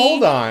 Now,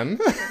 hold on.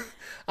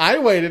 I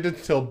waited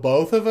until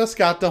both of us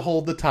got to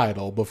hold the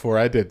title before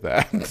I did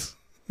that.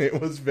 It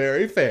was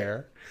very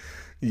fair.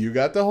 You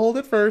got to hold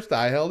it first.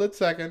 I held it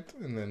second.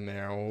 And then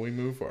now we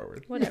move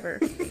forward. Whatever.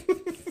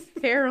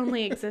 Fair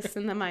only exists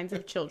in the minds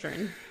of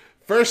children.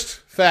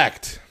 First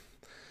fact.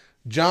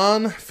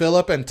 John,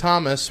 Philip, and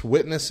Thomas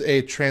witness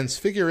a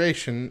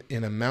transfiguration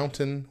in a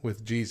mountain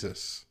with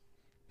Jesus.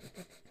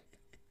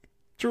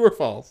 True or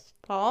false?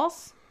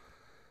 False?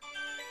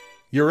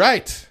 You're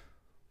right.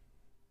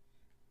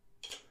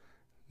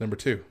 Number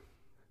 2.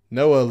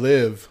 Noah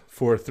lived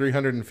for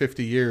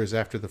 350 years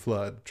after the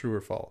flood. True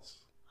or false?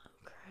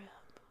 Oh,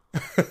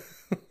 crap.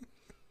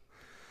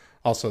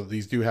 Also,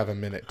 these do have a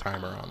minute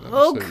timer on them.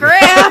 Oh, so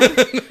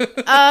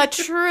crap.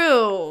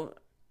 True.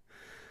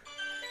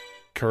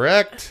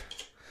 Correct.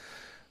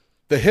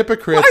 The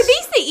hypocrites Are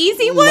these the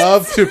easy ones?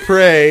 love to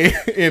pray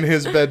in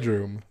his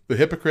bedroom. The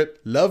hypocrite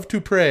loved to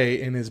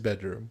pray in his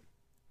bedroom.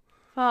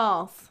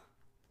 False.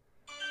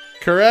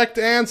 Correct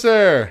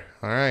answer.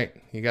 All right.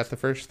 You got the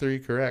first 3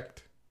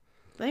 correct.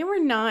 They were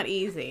not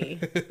easy.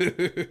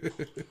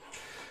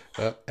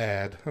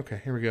 Add.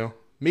 Okay, here we go.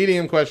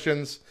 Medium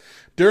questions.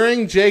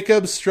 During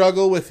Jacob's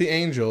struggle with the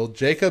angel,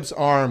 Jacob's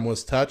arm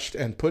was touched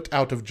and put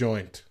out of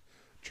joint.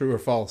 True or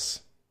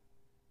false?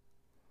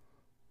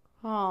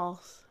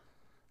 False.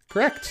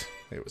 Correct.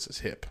 It was his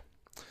hip.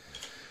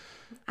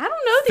 I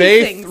don't know these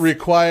Faith things.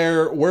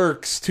 require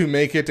works to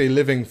make it a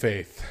living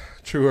faith.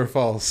 True or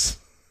false?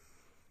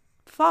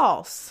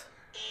 False.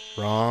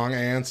 Wrong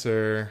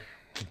answer.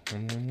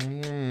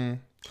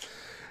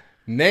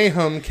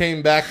 Nahum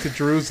came back to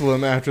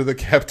Jerusalem after the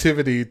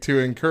captivity to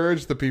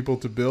encourage the people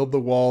to build the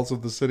walls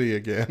of the city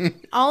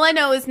again. All I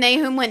know is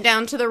Nahum went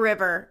down to the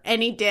river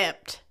and he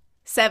dipped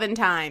 7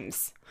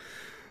 times.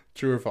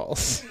 True or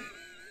false?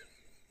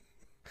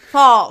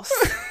 False.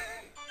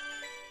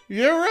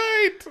 You're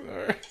right.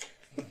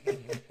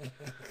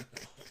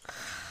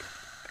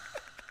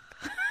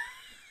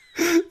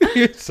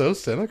 You're so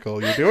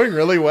cynical. You're doing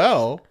really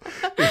well.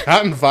 You've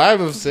gotten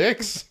 5 of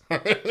 6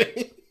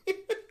 already.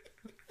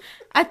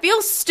 I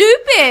feel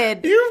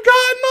stupid. You've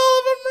gotten all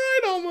of them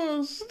right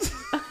almost.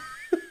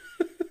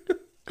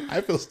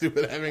 I feel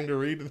stupid having to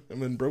read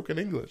them in broken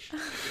English.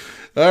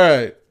 All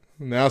right.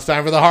 Now it's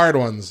time for the hard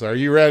ones. Are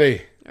you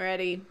ready?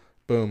 Ready.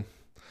 Boom.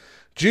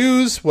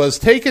 Jews was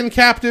taken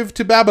captive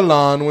to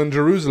Babylon when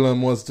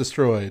Jerusalem was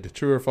destroyed.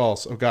 True or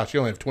false? Oh, gosh, you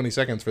only have 20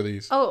 seconds for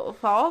these. Oh,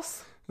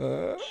 false?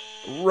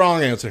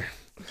 Wrong answer.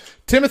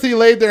 Timothy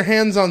laid their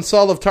hands on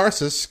Saul of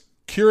Tarsus,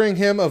 curing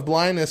him of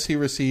blindness he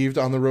received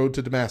on the road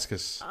to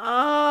Damascus.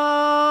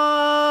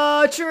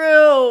 Oh,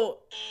 true.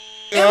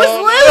 It was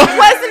Luke,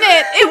 wasn't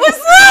it? It was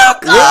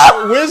Luke!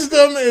 Oh!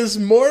 Wisdom is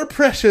more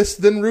precious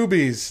than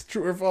rubies.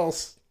 True or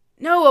false?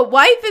 No, a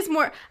wife is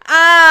more...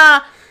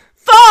 false!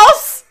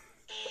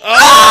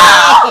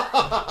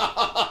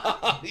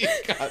 Oh! You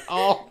got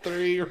all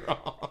three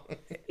wrong.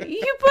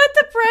 You put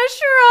the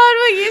pressure on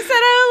when you said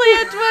I only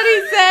had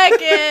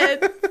 20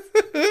 seconds.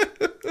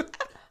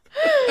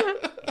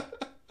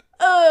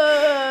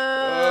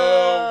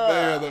 Oh,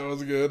 man, that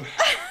was good.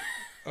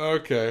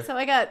 Okay. So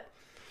I got...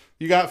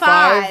 You got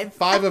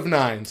five of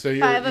 9. So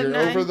you're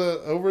over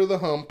the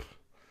hump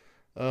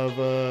of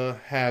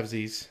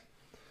halvesies.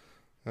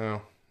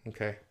 Oh,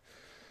 okay.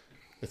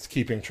 It's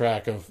keeping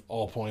track of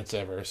all points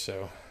ever,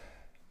 so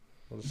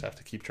we'll just have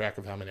to keep track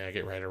of how many I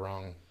get right or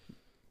wrong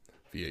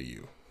via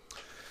you.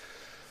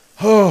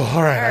 Oh,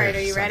 all right. All right, are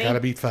you ready? I gotta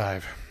beat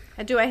 5.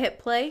 Do I hit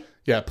play?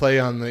 Yeah,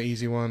 play on the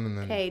easy one, and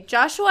then. Okay.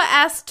 Joshua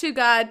asked to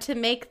God to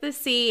make the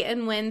sea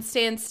and wind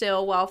stand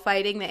still while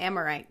fighting the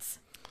Amorites.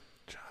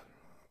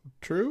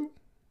 True?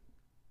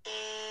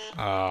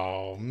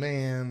 Oh,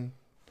 man.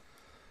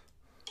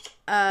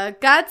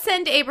 God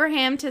sent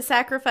Abraham to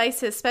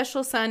sacrifice his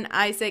special son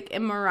Isaac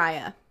in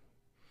Moriah.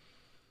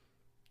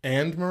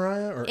 And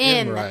Moriah or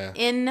in Moriah?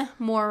 In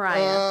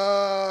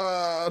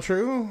Moriah.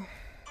 True.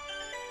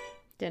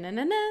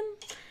 Dun-dun-dun-dun.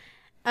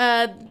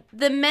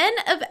 The men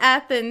of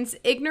Athens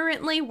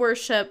ignorantly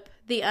worship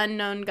the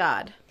unknown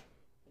God.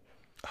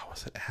 Oh,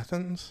 was it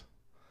Athens?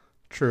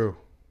 True.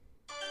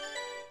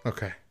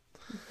 Okay.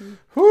 Mm-hmm.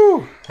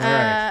 Whew. All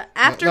right.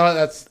 No,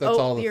 that's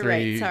all the you're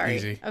 3 right. Sorry.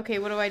 easy. Okay,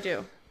 what do I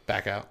do?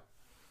 Back out.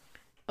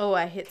 Oh,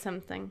 I hit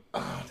something.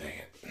 Oh, dang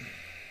it. You're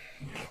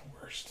the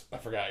worst. I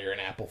forgot you're an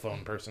Apple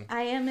phone person.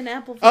 I am an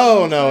Apple phone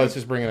Oh, person. no, it's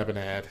just bringing up an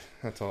ad.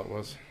 That's all it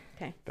was.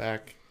 Okay.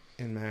 Back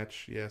in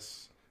match.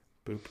 Yes.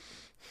 Boop.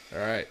 All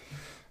right.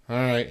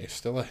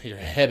 You're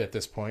ahead at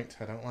this point.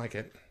 I don't like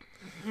it.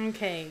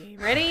 Okay.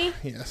 Ready?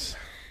 Yes.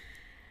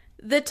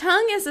 The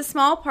tongue is a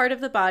small part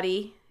of the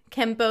body,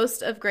 can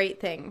boast of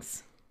great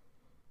things.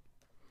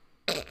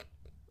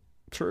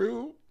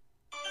 True.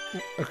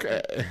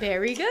 Okay.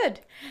 Very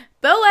good.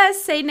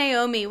 Boaz say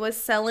Naomi was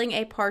selling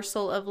a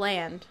parcel of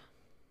land.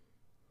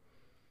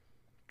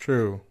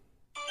 True.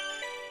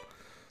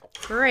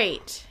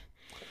 Great.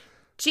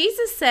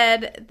 Jesus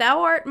said,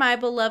 "Thou art my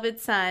beloved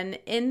son.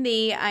 In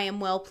thee I am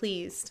well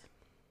pleased."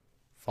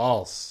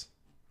 False.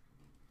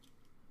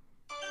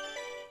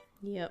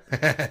 Yep.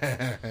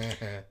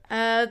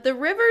 The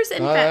rivers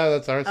and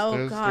that's ours. Oh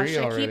There's gosh, 3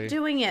 already. I keep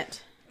doing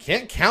it.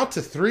 Can't count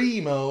to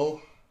 3,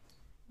 Mo.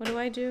 What do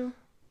I do?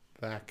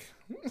 Back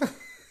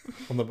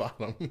on the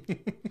bottom,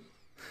 and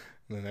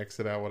then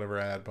exit out whatever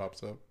ad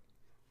pops up.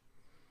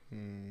 All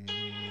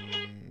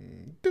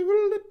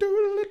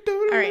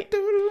right. The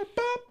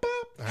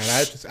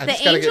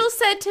angel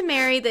said to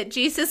Mary that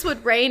Jesus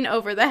would reign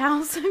over the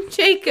house of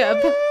Jacob.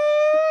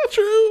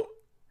 True.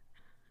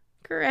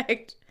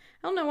 Correct.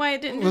 I don't know why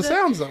it didn't do The that.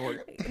 sound's not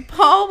working.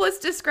 Paul was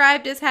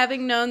described as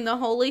having known the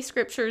Holy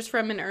Scriptures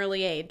from an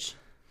early age.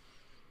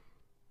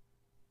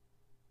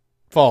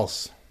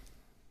 False.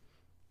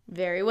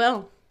 Very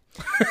well.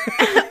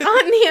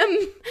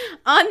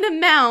 On the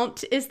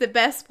mount is the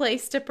best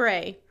place to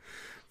pray.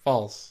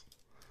 False.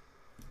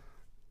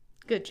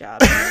 Good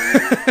job.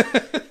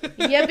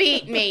 You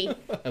beat me.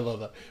 I love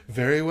that.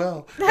 Very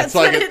well. That's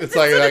all what it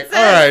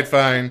right,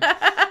 fine.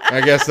 I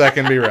guess that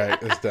can be right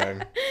this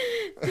time.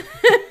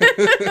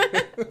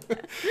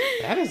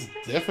 That is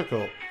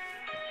difficult.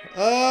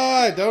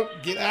 Oh, don't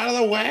get out of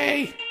the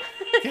way.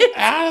 Get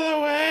out of the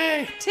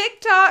way.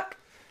 TikTok.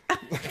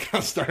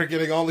 I started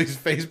getting all these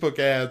Facebook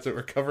ads that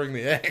were covering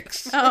the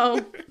X.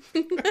 Oh.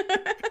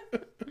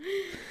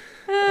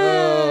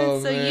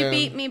 So man. you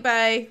beat me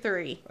by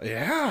 3.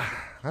 Yeah.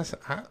 I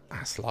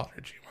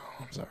slaughtered you,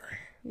 Mom. I'm sorry.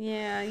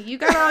 Yeah, you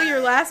got all your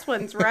last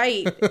ones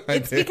right.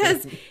 It's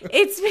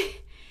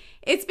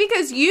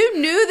because you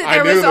knew that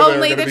there was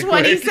only the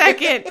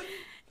 22nd.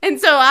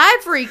 And so I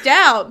freaked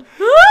out.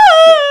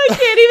 I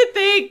can't even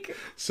think.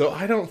 So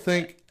I don't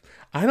think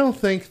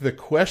the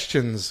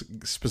questions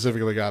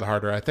specifically got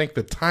harder. I think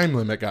the time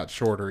limit got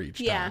shorter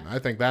each time. I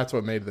think that's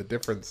what made the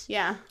difference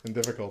in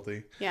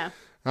difficulty. Yeah.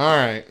 All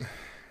right.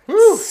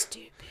 Woo.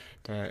 Stupid.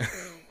 All right.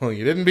 Well,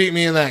 you didn't beat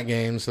me in that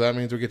game, so that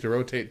means we get to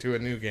rotate to a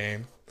new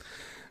game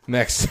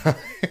next time.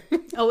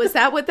 Oh, is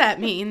that what that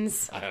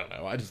means? I don't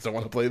know. I just don't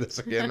want to play this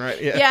again,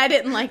 right? Yeah. Yeah, I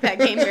didn't like that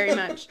game very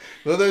much.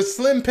 Well, there's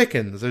slim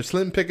pickings. There's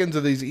slim pickings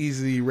of these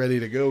easy,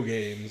 ready-to-go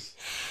games.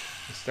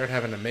 We start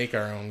having to make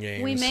our own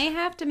games. We may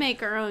have to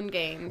make our own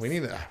games. We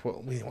need to.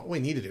 What we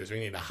need to do is we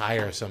need to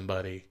hire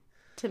somebody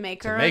to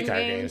make our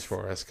games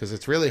for us, because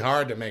it's really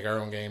hard to make our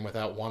own game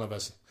without one of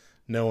us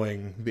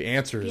knowing the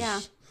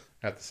answers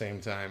at the same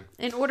time.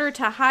 In order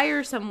to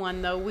hire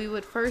someone, though, we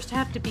would first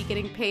have to be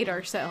getting paid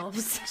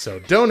ourselves. So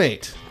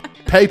donate.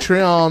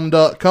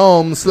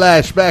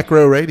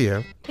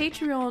 Patreon.com/backrowradio.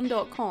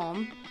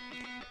 Patreon.com.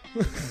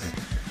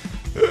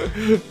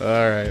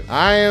 All right.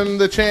 I am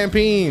the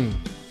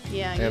champion.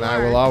 Yeah, and I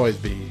will always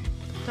be.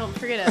 Don't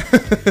forget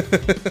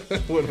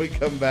it. When we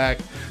come back,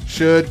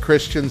 should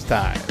Christians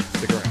tithe?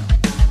 Stick around.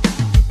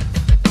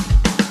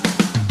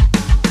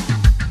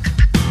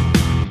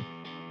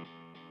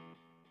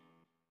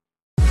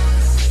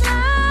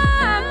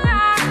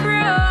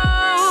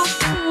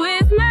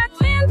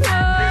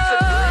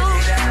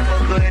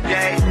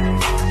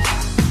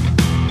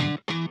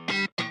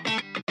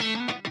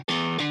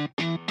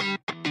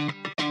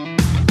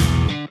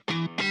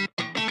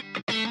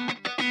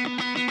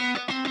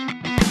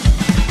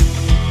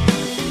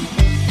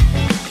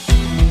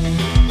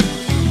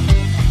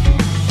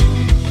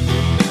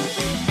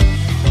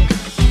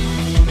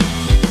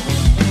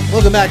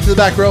 Welcome back to the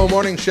Back Row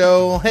Morning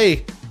Show.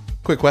 Hey,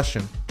 quick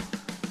question.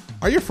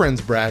 Are your friends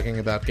bragging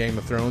about Game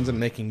of Thrones and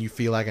making you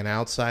feel like an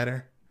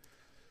outsider?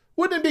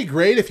 Wouldn't it be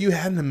great if you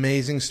had an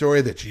amazing story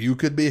that you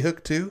could be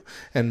hooked to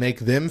and make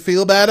them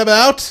feel bad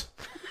about?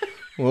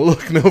 Well,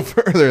 look no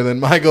further than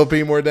Michael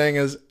P.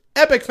 Mordanga's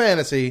epic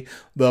fantasy,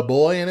 The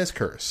Boy and His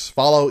Curse.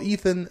 Follow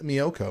Ethan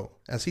Miyoko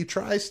as he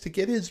tries to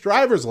get his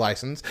driver's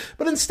license,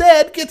 but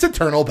instead gets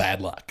eternal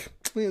bad luck.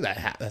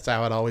 That's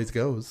how it always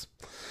goes.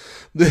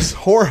 This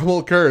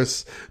horrible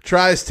curse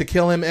tries to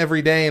kill him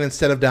every day, and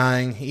instead of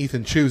dying,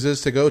 Ethan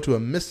chooses to go to a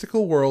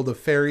mystical world of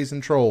fairies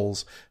and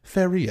trolls,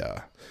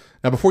 Feria.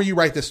 Now, before you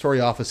write this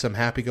story off as some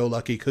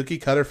happy-go-lucky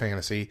cookie-cutter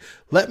fantasy,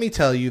 let me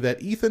tell you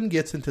that Ethan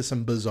gets into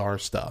some bizarre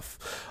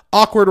stuff.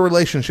 Awkward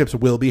relationships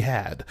will be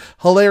had.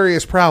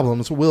 Hilarious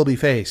problems will be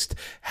faced.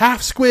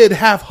 Half-squid,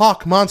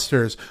 half-hawk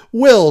monsters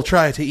will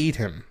try to eat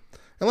him.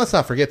 And let's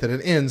not forget that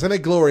it ends in a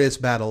glorious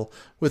battle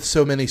with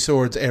so many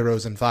swords,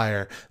 arrows, and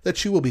fire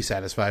that you will be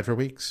satisfied for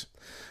weeks.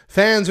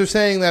 Fans are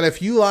saying that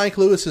if you like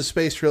Lewis's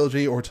Space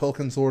Trilogy or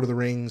Tolkien's Lord of the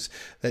Rings,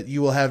 that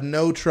you will have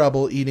no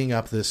trouble eating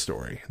up this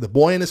story. The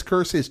Boy and His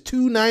Curse is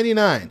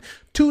 $2.99,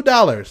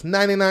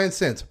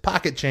 $2.99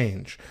 pocket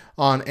change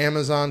on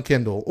Amazon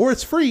Kindle, or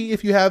it's free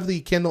if you have the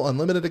Kindle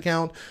Unlimited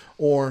account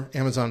or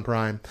Amazon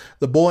Prime.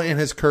 The Boy and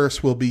His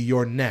Curse will be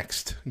your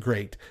next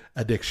great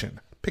addiction.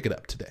 Pick it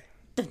up today.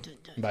 Dun, dun,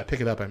 dun. By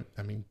pick it up, I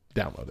mean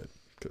download it.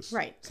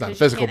 Right. It's not a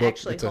physical book.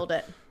 Actually hold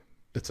it.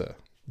 It's a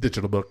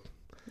digital book.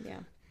 Yeah.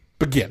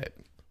 But get it.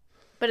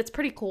 But it's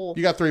pretty cool.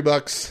 You got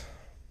 $3.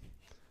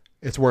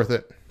 It's worth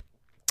it.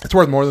 It's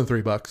worth more than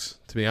 $3,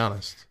 to be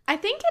honest. I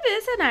think it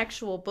is an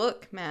actual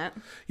book, Matt.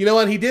 You know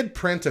what? He did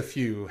print a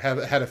few, had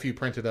a few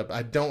printed up.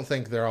 I don't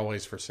think they're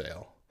always for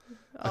sale.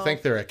 I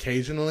think they're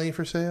occasionally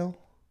for sale.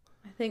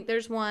 I think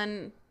there's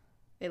one,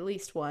 at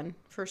least one,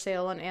 for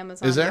sale on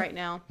Amazon right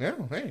now. Yeah.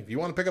 Hey, if you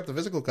want to pick up the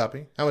physical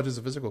copy, how much is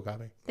a physical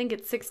copy? I think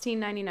it's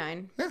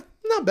 $16.99. Yeah,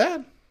 not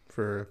bad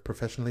for a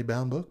professionally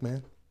bound book,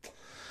 man.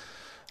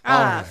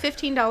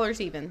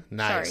 $15 even.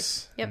 Nice.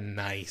 Sorry. Yep.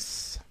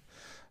 Nice.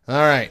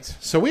 All right.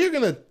 So we are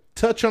going to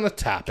touch on a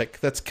topic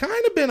that's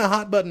kind of been a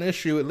hot button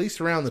issue, at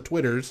least around the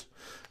Twitters,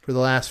 for the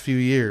last few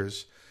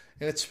years.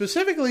 And it's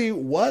specifically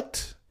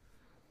what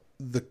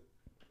the...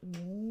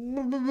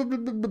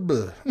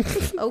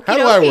 How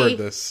do I word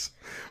this?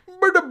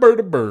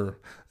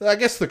 I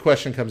guess the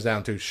question comes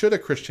down to, should a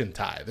Christian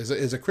tithe?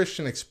 Is a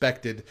Christian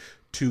expected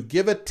to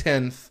give a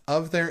tenth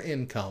of their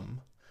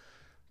income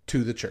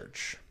to the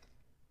church?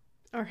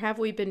 Or have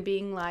we been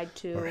being lied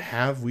to? Or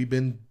have we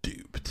been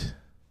duped?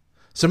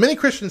 So many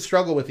Christians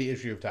struggle with the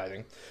issue of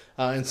tithing.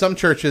 In some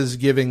churches,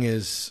 giving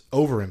is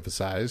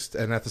overemphasized,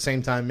 and at the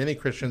same time, many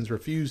Christians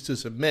refuse to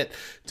submit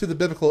to the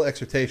biblical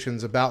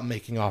exhortations about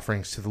making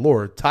offerings to the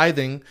Lord.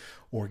 Tithing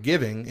or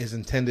giving is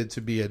intended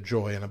to be a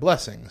joy and a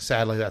blessing.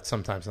 Sadly, that's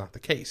sometimes not the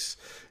case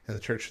in the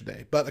church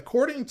today. But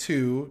according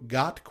to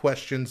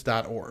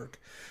gotquestions.org,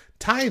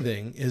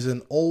 tithing is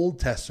an Old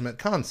Testament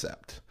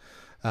concept.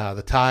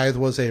 The tithe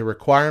was a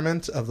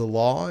requirement of the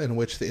law in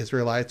which the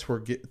Israelites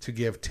were to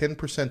give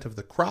 10% of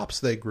the crops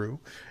they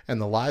grew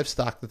and the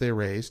livestock that they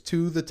raised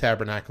to the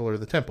tabernacle or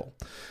the temple.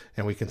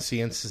 And we can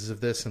see instances of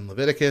this in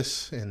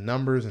Leviticus, in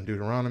Numbers, in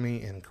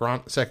Deuteronomy, in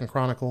 2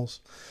 Chronicles.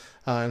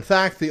 In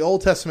fact, the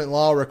Old Testament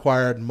law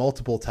required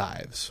multiple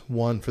tithes,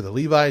 one for the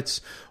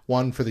Levites,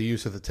 one for the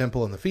use of the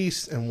temple and the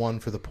feast, and one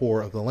for the poor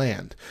of the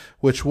land,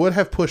 which would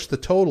have pushed the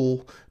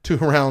total to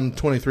around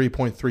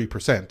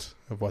 23.3%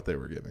 of what they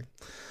were giving.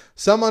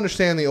 Some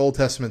understand the Old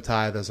Testament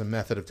tithe as a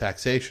method of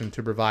taxation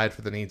to provide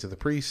for the needs of the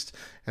priests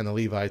and the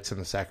Levites in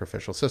the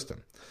sacrificial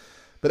system.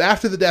 But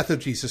after the death of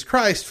Jesus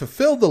Christ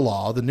fulfilled the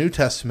law, the New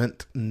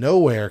Testament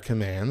nowhere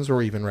commands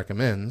or even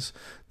recommends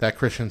that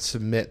Christians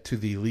submit to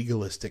the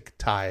legalistic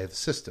tithe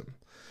system.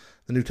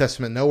 The New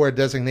Testament nowhere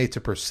designates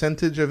a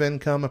percentage of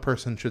income a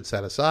person should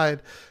set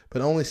aside,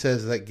 but only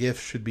says that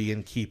gifts should be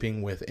in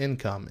keeping with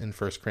income in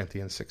 1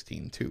 Corinthians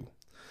 16:2.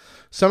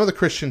 Some of the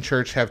Christian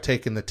church have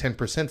taken the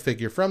 10%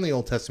 figure from the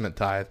Old Testament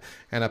tithe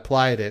and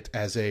applied it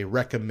as a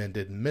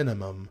recommended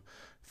minimum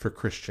for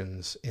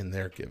Christians in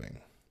their giving.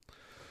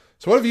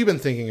 So what have you been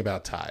thinking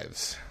about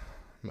tithes,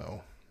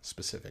 Mo,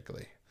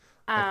 specifically?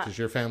 Like, does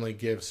your family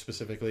give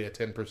specifically a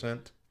 10%?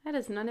 That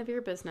is none of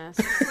your business.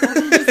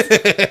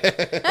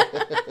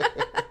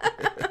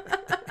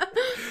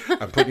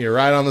 I'm putting you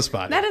right on the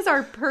spot. That is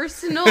our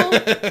personal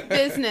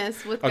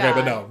business with God.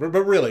 Okay,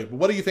 but really,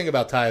 what do you think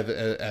about tithe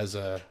as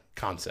a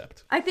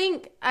concept? I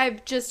think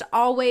I've just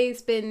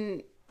always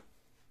been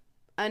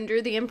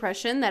under the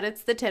impression that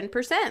it's the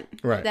 10%.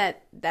 Right.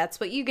 That's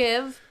what you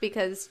give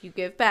because you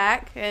give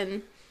back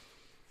and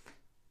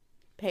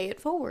pay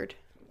it forward.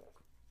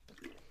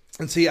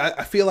 And see,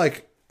 I feel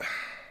like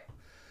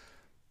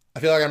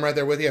I'm right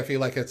there with you. I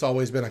feel like it's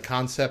always been a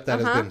concept that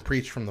has been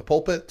preached from the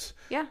pulpit.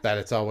 Yeah. That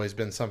it's always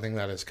been something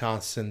that is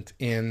constant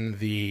in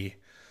the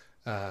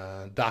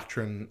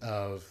doctrine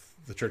of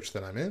the church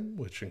that I'm in,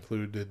 which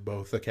included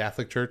both a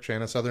Catholic church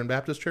and a Southern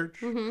Baptist church.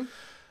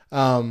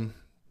 Mm-hmm.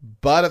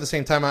 But at the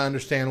same time, I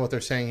understand what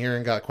they're saying here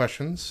and got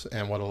questions.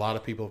 And what a lot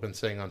of people have been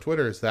saying on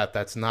Twitter is that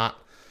that's not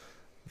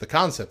the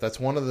concept. That's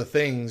one of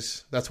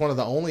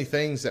the only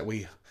things that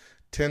we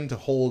tend to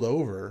hold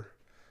over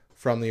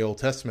from the Old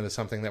Testament as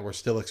something that we're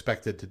still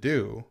expected to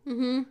do.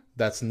 Mm-hmm.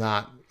 That's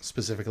not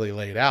specifically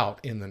laid out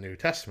in the New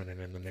Testament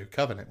and in the New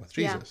Covenant with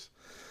Jesus.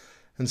 Yeah.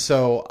 And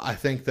so I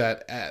think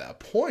that at a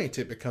point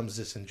it becomes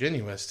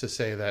disingenuous to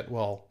say that,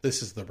 well,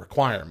 this is the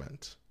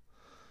requirement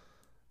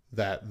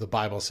that the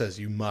Bible says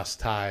you must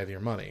tithe your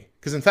money.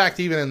 Because in fact,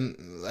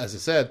 even as it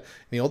said in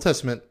the Old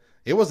Testament,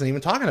 it wasn't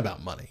even talking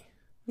about money.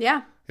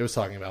 Yeah. It was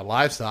talking about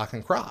livestock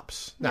and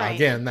crops. Now,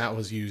 again, that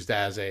was used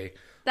as a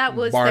that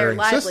was their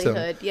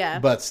livelihood, system, yeah.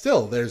 But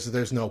still,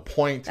 there's no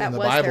point in the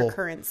Bible. That was their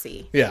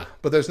currency. Yeah,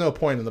 but there's no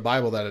point in the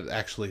Bible that it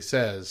actually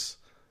says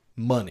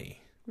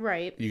money.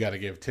 Right. You got to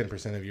give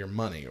 10% of your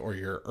money or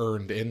your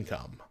earned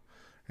income,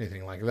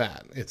 anything like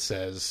that. It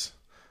says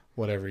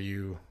whatever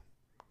you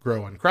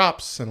grow in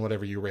crops and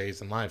whatever you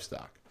raise in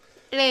livestock.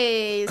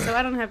 Hey, so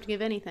I don't have to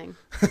give anything.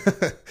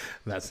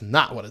 That's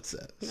not what it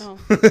says. No.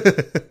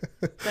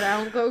 But I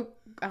don't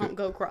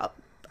go crop.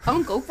 I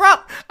don't go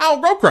crop.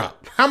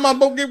 How am I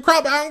supposed to give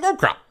crop? I don't go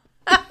crop.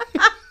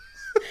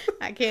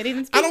 I can't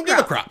even speak I don't give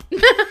a crop.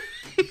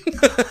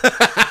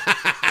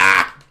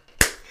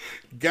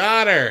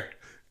 Got her.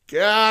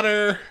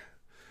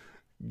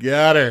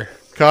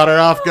 Caught her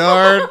off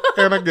guard,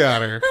 and I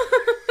got her.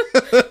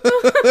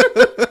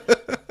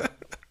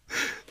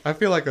 I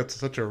feel like that's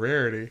such a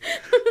rarity.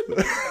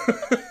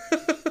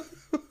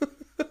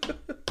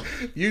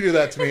 You do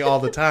that to me all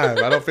the time.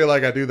 I don't feel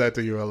like I do that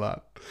to you a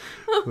lot.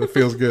 It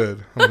feels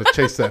good. I'm going to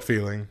chase that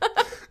feeling.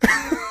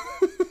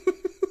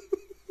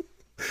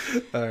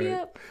 All right.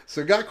 Yep.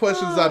 So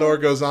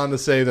GotQuestions.org goes on to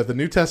say that the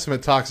New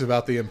Testament talks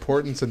about the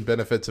importance and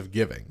benefits of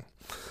giving.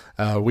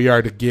 We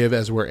are to give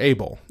as we're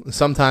able.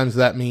 Sometimes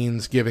that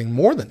means giving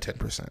more than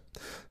 10%.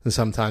 And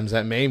sometimes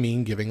that may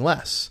mean giving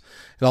less.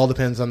 It all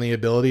depends on the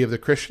ability of the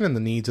Christian and the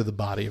needs of the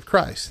body of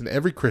Christ. And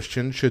every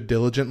Christian should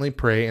diligently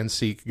pray and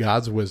seek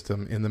God's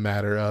wisdom in the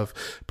matter of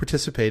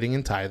participating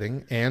in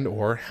tithing and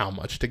or how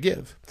much to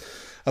give.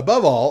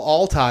 Above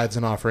all tithes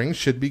and offerings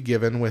should be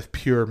given with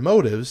pure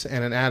motives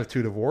and an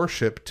attitude of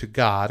worship to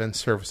God and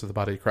service of the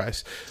body of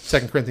Christ.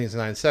 2 Corinthians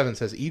 9:7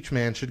 says, each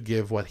man should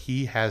give what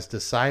he has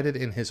decided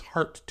in his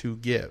heart to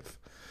give,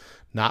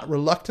 not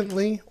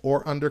reluctantly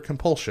or under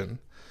compulsion,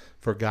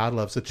 for God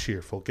loves a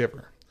cheerful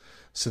giver.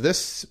 So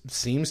this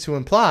seems to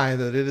imply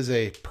that it is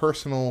a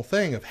personal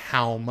thing of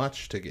how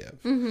much to give,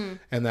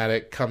 and that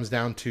it comes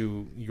down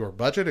to your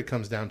budget, it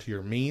comes down to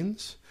your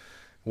means,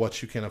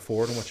 what you can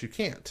afford and what you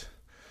can't.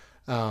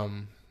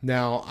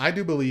 Now, I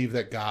do believe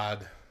that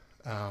God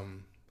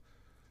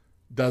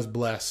does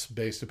bless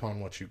based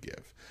upon what you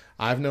give.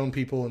 I've known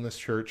people in this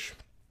church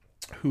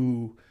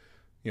who,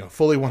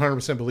 fully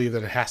 100% believe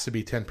that it has to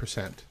be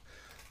 10%,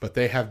 but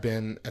they have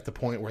been at the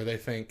point where they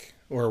think,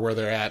 or where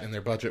they're at in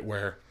their budget,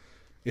 where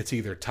it's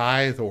either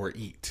tithe or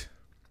eat.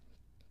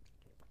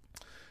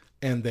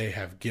 And they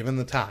have given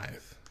the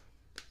tithe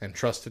and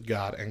trusted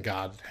God, and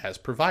God has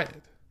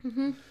provided.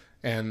 Mm-hmm.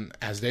 And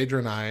as Deidre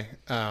and I,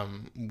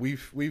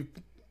 we've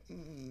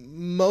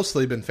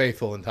mostly been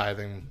faithful in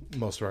tithing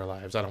most of our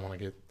lives. I don't want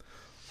to get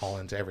all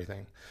into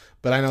everything.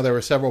 But I know there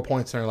were several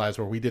points in our lives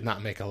where we did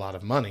not make a lot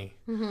of money,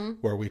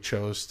 where we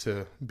chose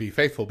to be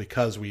faithful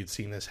because we'd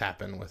seen this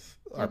happen with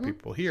our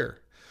people here.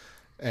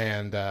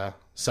 And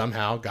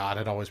somehow God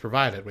had always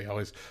provided. There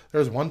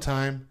was one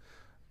time,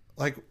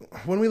 like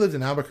when we lived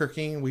in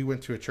Albuquerque, we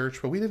went to a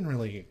church, but we didn't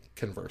really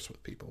converse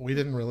with people. We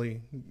didn't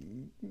really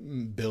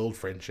build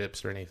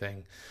friendships or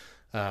anything.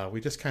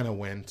 We just kind of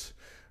went.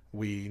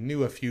 We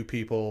knew a few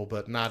people,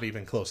 but not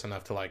even close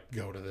enough to like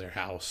go to their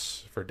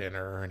house for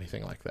dinner or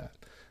anything like that.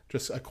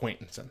 Just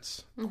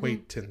acquaintances.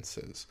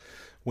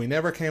 We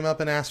never came up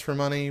and asked for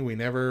money. We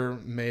never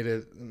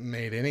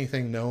made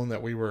anything known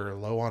that we were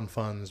low on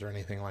funds or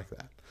anything like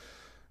that.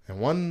 And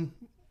when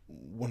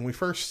we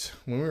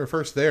were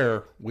first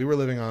there, we were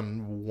living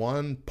on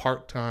one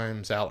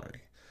part-time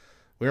salary.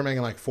 We were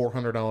making like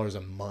 $400 a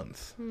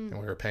month, and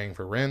we were paying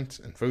for rent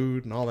and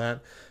food and all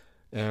that.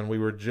 And we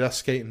were just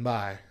skating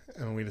by.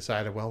 and we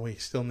decided, well, we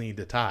still need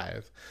to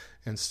tithe.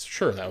 And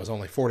sure, that was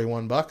only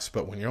 $41,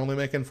 but when you're only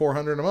making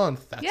 $400 a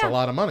month, that's a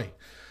lot of money.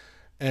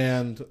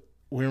 And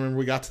we remember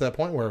we got to that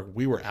point where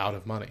we were out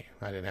of money.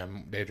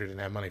 Deidre didn't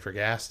have money for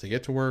gas to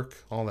get to work,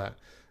 all that.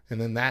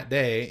 And then that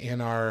day in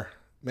our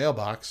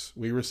mailbox,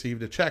 we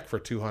received a check for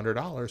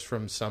 $200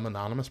 from some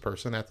anonymous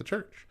person at the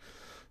church.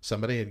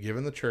 Somebody had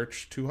given the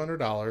church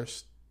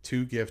 $200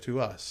 to give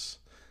to us.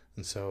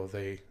 And so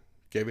they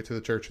gave it to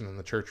the church, and then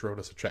the church wrote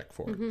us a check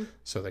for it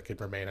so they could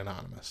remain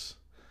anonymous.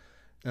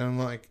 And I'm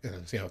like,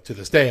 to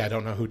this day, I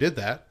don't know who did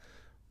that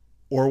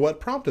or what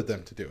prompted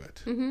them to do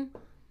it.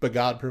 But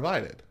God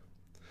provided.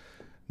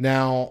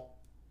 Now,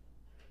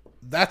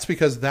 that's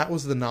because that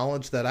was the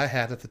knowledge that I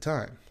had at the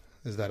time,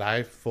 is that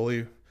I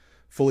fully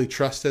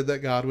trusted that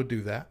God would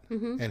do that,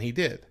 and he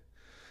did.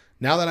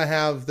 Now that I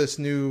have this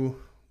new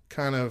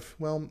kind of,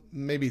 well,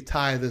 maybe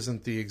tithe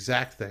isn't the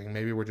exact thing.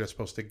 Maybe we're just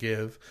supposed to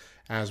give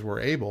as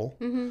we're able.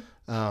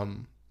 That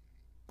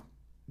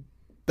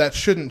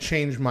shouldn't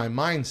change my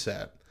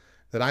mindset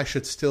that I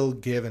should still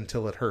give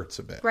until it hurts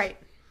a bit. Right.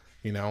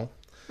 You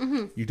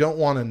don't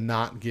want to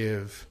not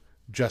give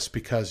just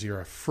because you're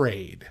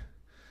afraid.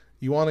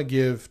 You want to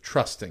give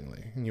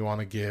trustingly, and you want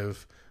to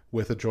give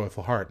with a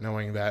joyful heart,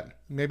 knowing that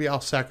maybe I'll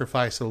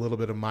sacrifice a little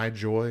bit of my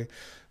joy.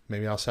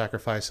 Maybe I'll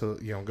sacrifice,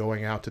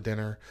 going out to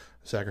dinner,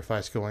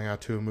 sacrifice going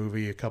out to a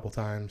movie a couple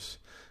times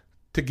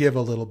to give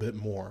a little bit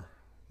more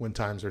when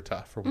times are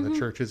tough, or when the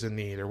church is in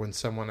need, or when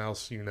someone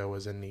else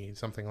is in need,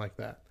 something like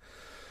that.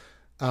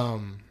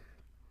 And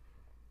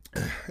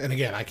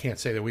again, I can't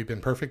say that we've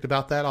been perfect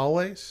about that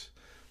always,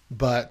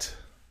 but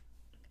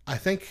I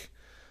think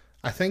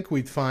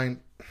we'd find,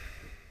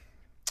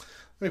 let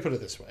me put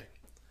it this way.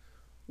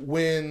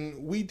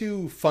 When we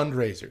do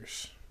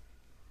fundraisers,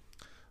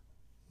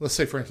 let's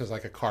say, for instance,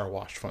 like a car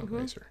wash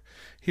fundraiser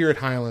here at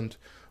Highland,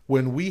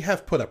 when we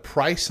have put a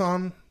price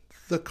on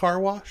the car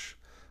wash,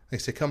 they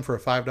say, come for a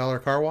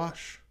 $5 car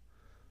wash,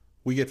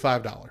 we get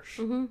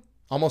 $5.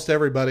 Almost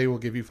everybody will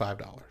give you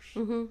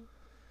 $5.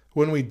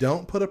 When we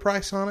don't put a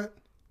price on it,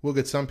 we'll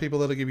get some people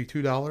that'll give you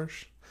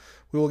 $2.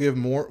 We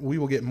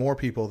will get more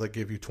people that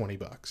give you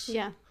 $20.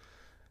 Yeah.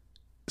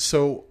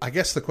 So I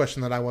guess the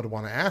question that I would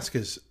want to ask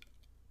is,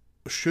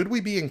 should we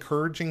be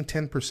encouraging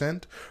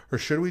 10%, or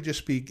should we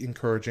just be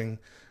encouraging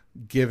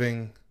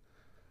giving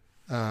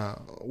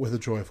with a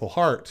joyful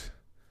heart?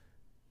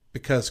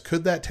 Because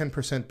could that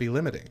 10% be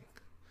limiting?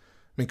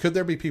 I mean, could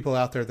there be people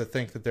out there that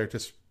think that they're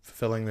just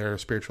fulfilling their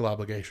spiritual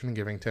obligation and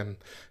giving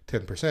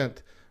 10%,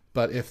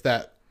 but if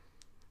that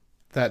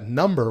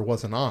number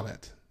wasn't on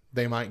it,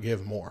 they might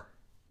give more?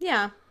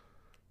 Yeah.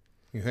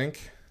 You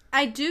think?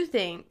 I do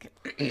think.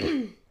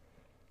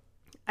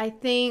 I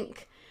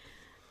think,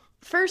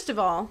 first of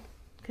all,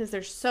 because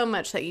there's so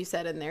much that you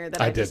said in there that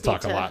I did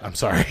talk a lot. I'm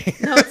sorry.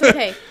 No, it's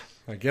okay.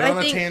 I get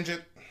on a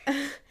tangent.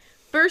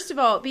 First of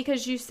all,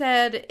 because you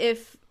said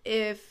if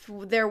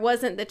there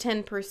wasn't the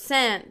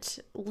 10%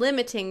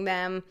 limiting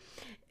them,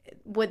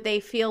 would they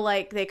feel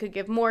like they could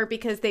give more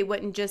because they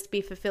wouldn't just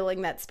be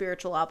fulfilling that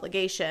spiritual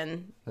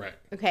obligation? Right.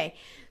 Okay.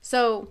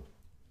 So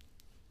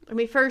let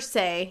me first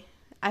say,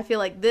 I feel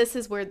like this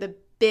is where the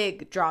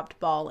big dropped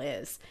ball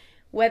is.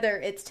 Whether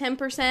it's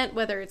 10%,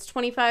 whether it's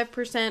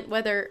 25%,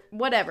 whether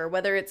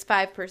it's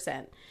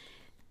 5%.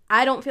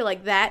 I don't feel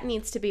like that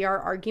needs to be our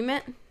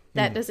argument.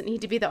 That doesn't need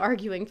to be the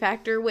arguing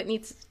factor. What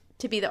needs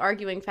to be the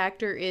arguing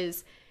factor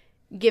is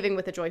giving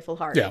with a joyful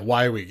heart. Yeah,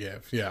 why we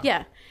give. Yeah.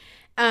 Yeah.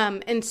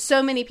 And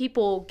so many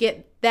people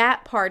get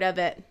that part of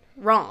it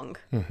wrong.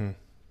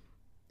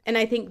 And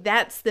I think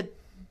that's the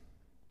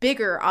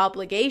bigger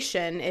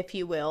obligation, if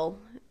you will,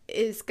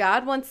 is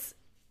God wants...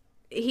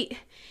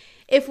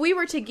 If we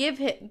were to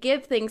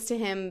give things to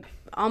him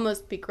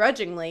almost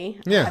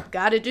begrudgingly, I've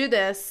got to do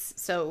this,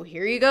 so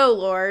here you go,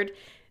 Lord.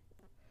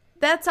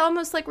 That's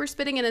almost like we're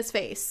spitting in his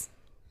face.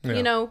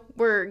 Yeah.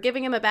 We're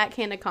giving him a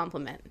backhanded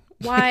compliment.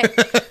 Why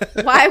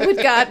would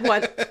God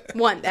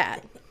want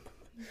that?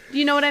 Do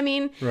you know what I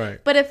mean?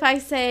 Right. But if I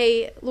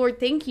say, Lord,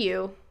 thank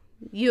you.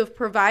 You have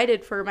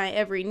provided for my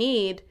every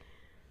need.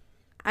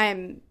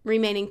 I'm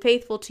remaining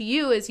faithful to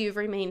you as you've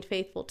remained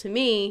faithful to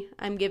me.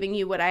 I'm giving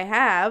you what I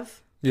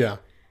have. Yeah.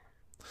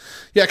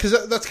 Yeah,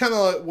 because that's kind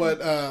of what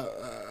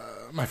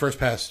my first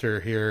pastor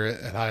here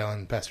at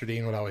Highland, Pastor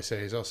Dean, would always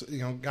say. Is also,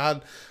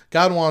 God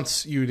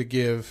wants you to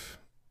give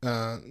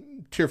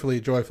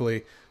cheerfully,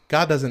 joyfully.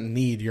 God doesn't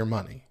need your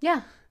money.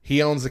 Yeah.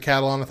 He owns the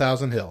cattle on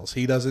 1,000 hills.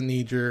 He doesn't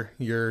need your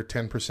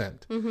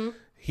 10%.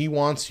 He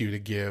wants you to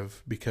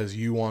give because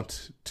you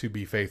want to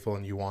be faithful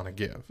and you want to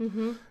give.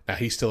 Now,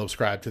 he's still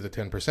ascribed to the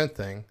 10%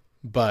 thing,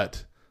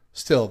 but...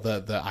 still,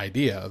 the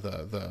idea,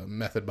 the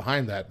method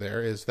behind that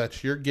there is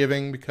that you're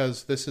giving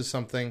because this is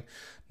something,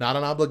 not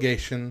an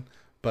obligation,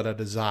 but a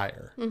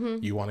desire.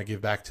 You want to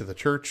give back to the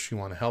church. You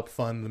want to help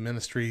fund the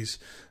ministries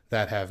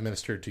that have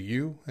ministered to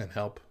you and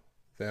help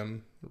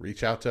them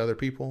reach out to other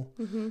people.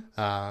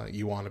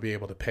 You want to be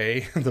able to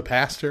pay the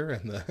pastor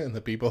and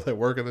the people that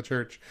work in the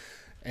church.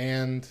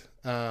 And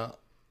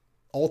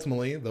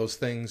ultimately, those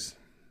things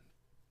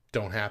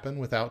don't happen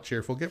without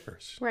cheerful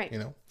givers. Right.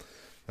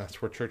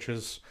 That's where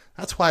churches.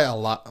 That's why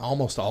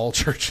almost all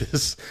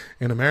churches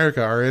in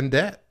America are in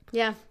debt.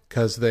 Yeah,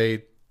 because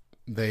they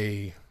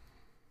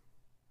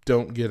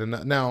don't get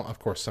enough. Now, of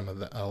course, a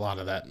lot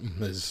of that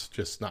is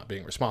just not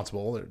being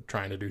responsible. They're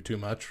trying to do too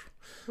much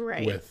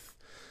with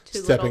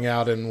stepping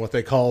out in what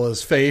they call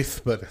as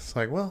faith. But it's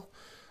like, well,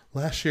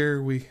 last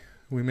year we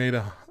made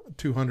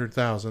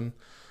 $200,000.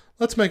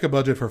 Let's make a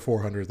budget for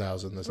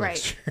 $400,000 this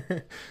next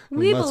year.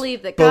 We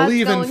believe that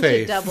God's going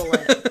to double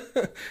it.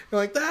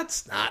 You're like,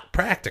 that's not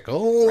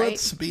practical. Right.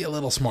 Let's be a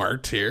little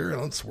smart here.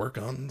 Let's work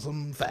on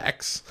some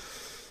facts.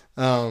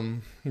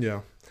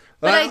 Yeah.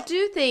 But I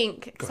do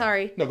think,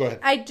 sorry. No, go ahead.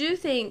 I do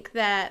think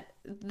that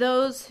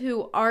those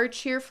who are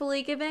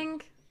cheerfully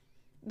giving,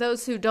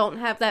 those who don't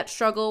have that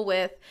struggle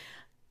with,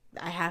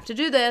 I have to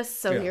do this,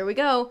 so here we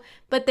go.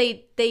 But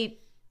they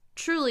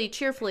truly,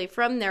 cheerfully,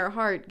 from their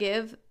heart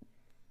give,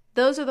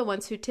 those are the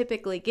ones who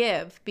typically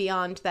give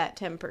beyond that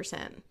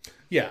 10%.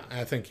 Yeah,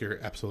 I think you're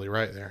absolutely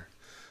right there.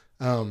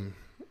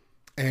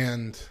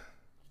 And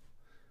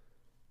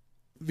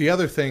the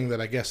other thing that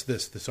I guess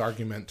this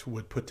argument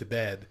would put to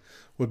bed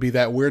would be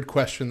that weird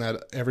question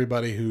that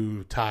everybody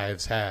who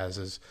tithes has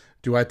is,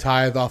 do I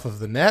tithe off of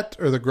the net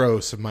or the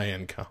gross of my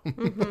income?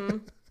 Mm-hmm.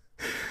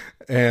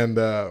 And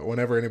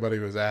whenever anybody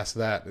was asked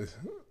that,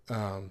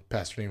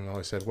 Pastor Neiman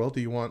always said, well,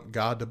 do you want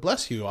God to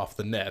bless you off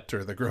the net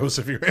or the gross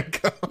of your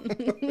income?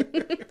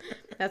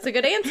 That's a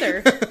good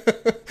answer.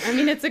 I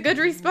mean, it's a good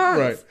response.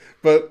 Right.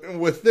 But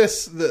with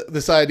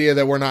this idea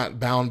that we're not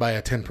bound by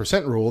a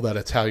 10% rule, that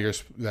it's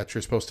that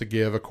you're supposed to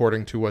give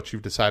according to what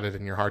you've decided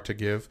in your heart to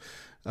give,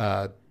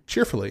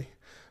 cheerfully,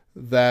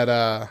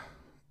 that,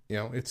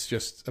 it's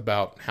just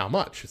about how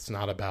much. It's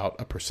not about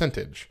a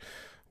percentage,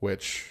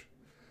 which,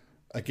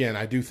 again,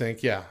 I do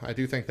think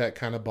that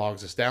kind of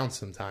bogs us down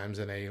sometimes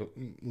in a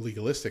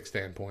legalistic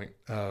standpoint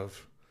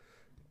of,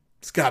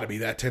 it's got to be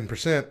that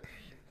 10%.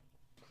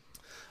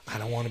 I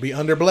don't want to be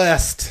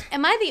underblessed.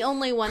 Am I the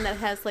only one that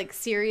has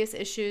serious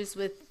issues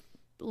with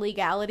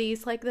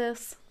legalities like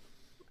this?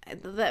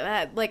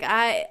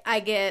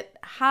 I get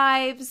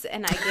hives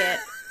and I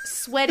get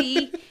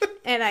sweaty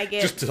and I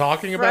get just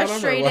talking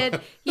frustrated.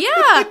 About them.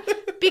 Yeah,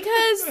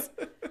 because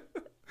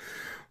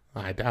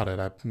I doubt it.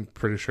 I'm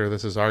pretty sure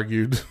this is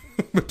argued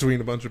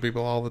between a bunch of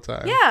people all the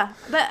time. Yeah,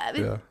 but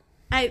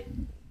I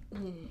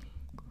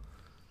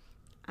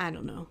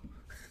don't know.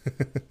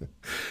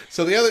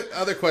 So the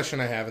other question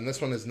I have, and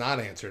this one is not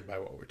answered by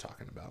what we're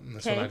talking about, and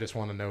this one I just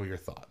want to know your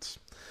thoughts,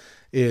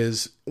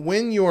 is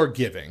when you're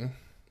giving,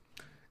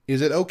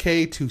 is it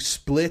okay to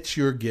split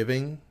your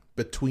giving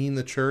between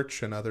the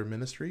church and other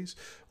ministries,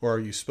 or are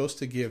you supposed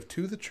to give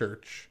to the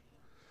church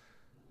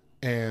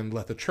and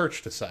let the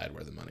church decide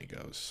where the money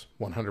goes,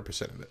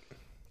 100% of it?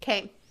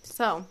 Okay,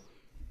 so.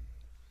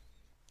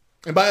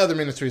 And by other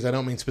ministries, I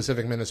don't mean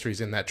specific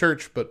ministries in that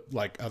church, but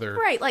other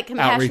like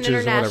Compassion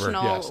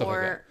International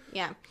or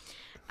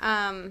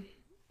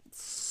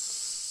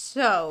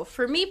So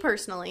for me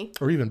personally,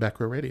 or even Back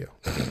Row Radio,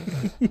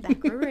 Back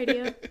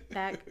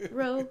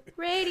Row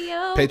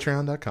Radio,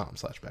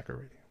 Patreon.com/Back Row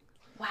Radio.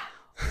 Wow,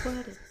 what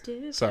a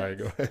difference! Sorry,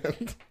 go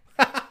ahead.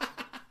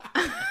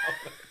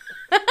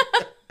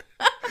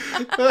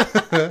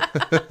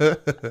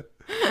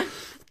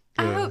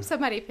 I hope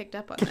somebody picked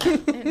up on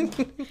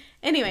that.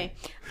 Anyway,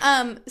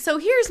 so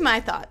here's my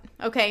thought,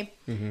 okay?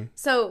 Mm-hmm.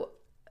 So,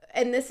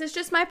 and this is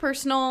just my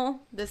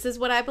this is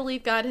what I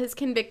believe God has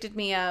convicted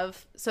me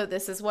of, so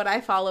this is what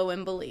I follow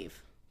and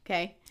believe,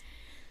 okay?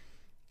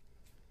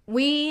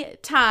 We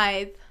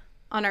tithe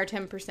on our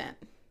 10%,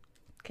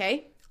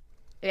 okay?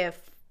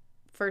 If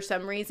for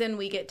some reason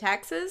we get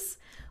taxes,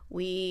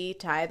 we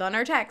tithe on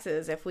our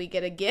taxes. If we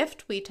get a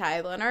gift, we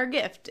tithe on our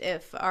gift.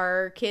 If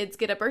our kids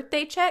get a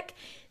birthday check,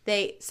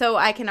 so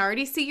I can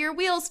already see your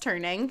wheels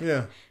turning.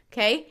 Yeah.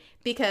 Okay?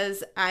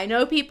 Because I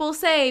know people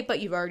say, but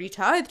you've already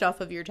tithed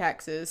off of your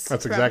taxes.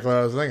 That's exactly what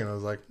I was thinking. I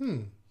was like,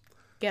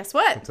 Guess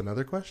what? That's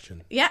another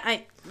question. Yeah.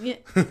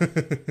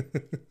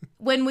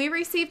 When we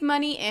receive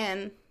money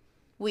in,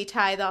 we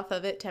tithe off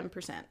of it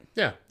 10%.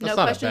 Yeah. No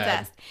questions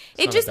asked.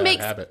 It just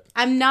makes, habit.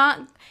 I'm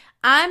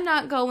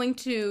not going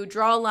to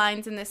draw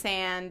lines in the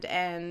sand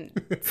and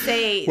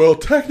say, well,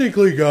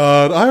 technically,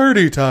 God, I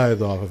already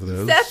tithed off of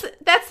this.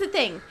 That's the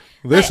thing.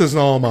 This is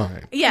all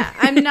mine. Yeah,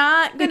 I'm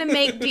not going to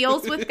make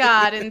deals with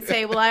God and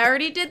say, well, I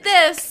already did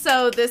this,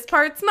 so this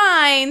part's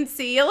mine.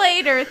 See you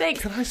later.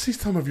 Thanks. Can I see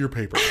some of your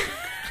paper?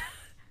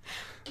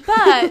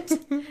 But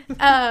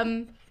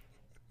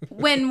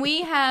when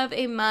we have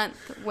a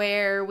month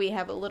where we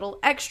have a little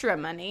extra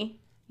money,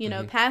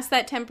 past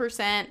that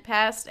 10%,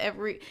 past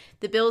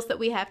the bills that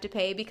we have to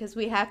pay, because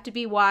we have to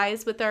be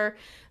wise with our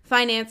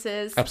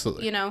finances.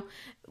 Absolutely.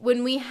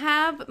 When we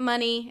have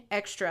money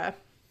extra,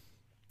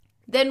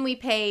 then we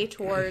pay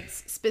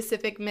towards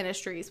specific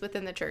ministries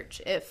within the church.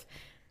 If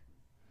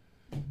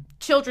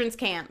children's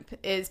camp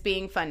is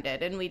being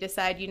funded and we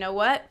decide, you know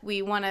what,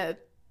 we want to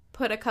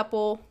put a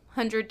couple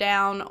 $100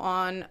 down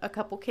on a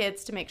couple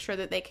kids to make sure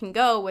that they can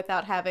go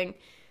without having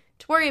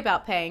to worry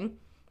about paying,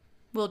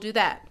 we'll do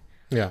that.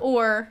 Yeah.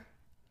 Or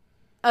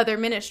other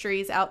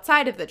ministries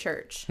outside of the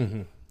church.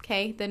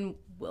 Okay, then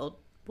we'll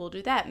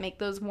do that. Make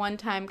those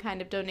one-time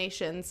kind of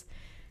donations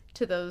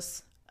to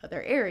those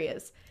other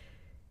areas.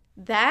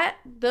 That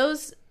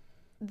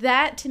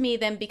to me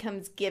then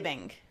becomes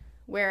giving,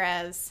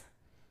 whereas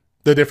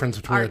the difference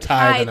between our a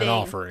tithe and an tithing-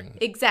 offering.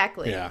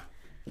 Exactly. Yeah.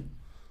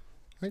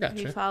 I got Are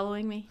you you.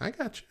 following me? I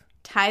got you.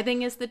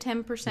 Tithing is the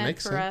 10%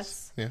 Makes for sense.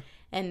 us. Yeah.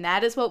 And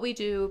that is what we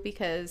do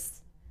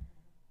because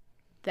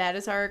that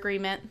is our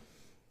agreement.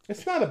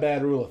 It's not a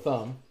bad rule of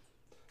thumb.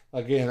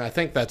 Again, I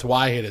think that's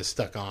why it is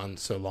stuck on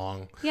so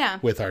long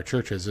with our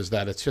churches, is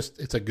that it's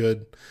a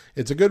good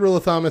rule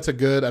of thumb. It's a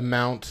good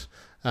amount.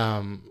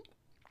 A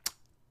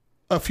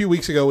few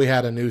weeks ago, we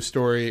had a news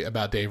story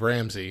about Dave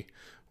Ramsey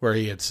where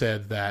he had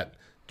said that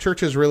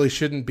churches really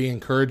shouldn't be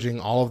encouraging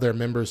all of their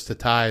members to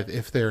tithe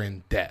if they're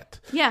in debt.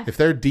 Yeah. If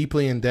they're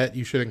deeply in debt,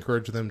 you should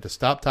encourage them to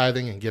stop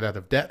tithing and get out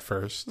of debt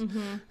first,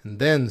 and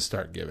then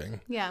start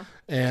giving. Yeah.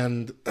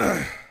 And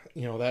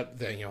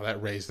that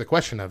raised the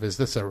question of, is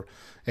this a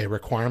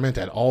requirement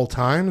at all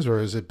times, or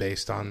is it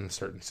based on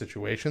certain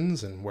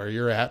situations and where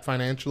you're at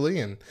financially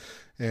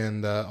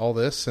and all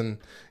this? And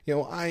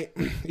I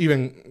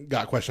even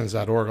got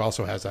questions.org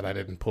also has that. I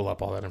didn't pull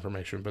up all that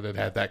information, but it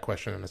had that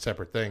question in a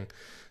separate thing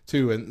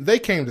too. And they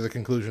came to the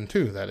conclusion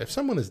too that if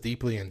someone is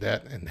deeply in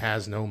debt and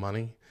has no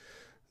money,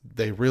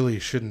 they really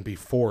shouldn't be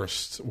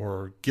forced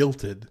or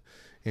guilted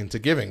into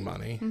giving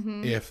money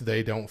if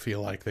they don't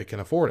feel like they can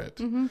afford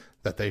it.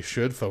 That they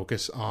should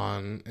focus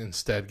on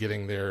instead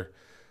getting their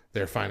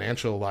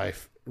financial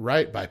life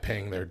right by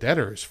paying their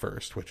debtors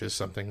first, which is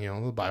something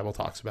the Bible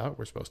talks about.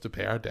 We're supposed to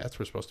pay our debts,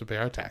 we're supposed to pay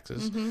our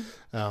taxes,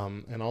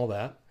 and all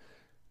that,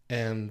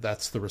 and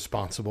that's the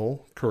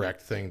responsible,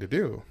 correct thing to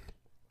do.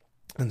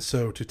 And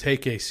so to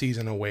take a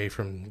season away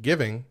from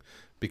giving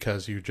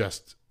because you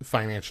just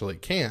financially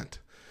can't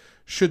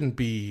shouldn't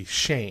be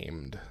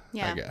shamed,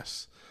 I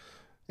guess.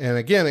 And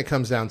again, it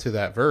comes down to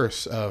that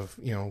verse of,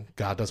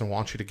 God doesn't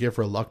want you to give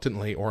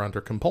reluctantly or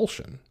under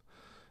compulsion,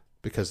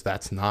 because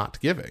that's not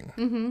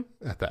giving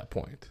at that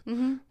point.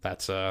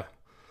 That's an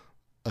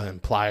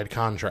implied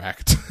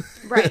contract.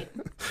 Right.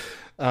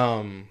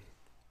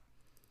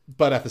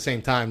 But at the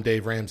same time,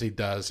 Dave Ramsey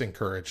does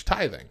encourage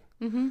tithing.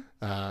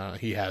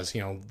 He has,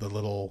 the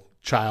little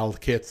child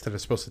kits that are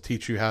supposed to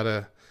teach you how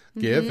to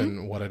give.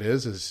 And what it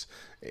is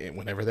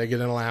whenever they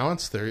get an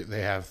allowance,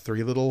 they have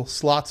 3 little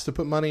slots to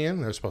put money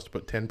in. They're supposed to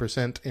put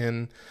 10%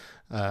 in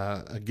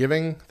a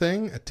giving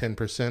thing, a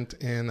 10%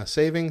 in a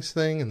savings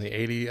thing, and the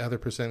 80 other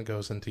percent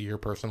goes into your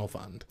personal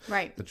fund.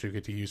 Right. That you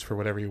get to use for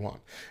whatever you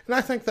want. And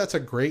I think that's a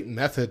great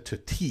method to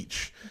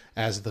teach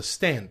as the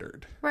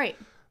standard. Right.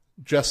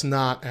 Just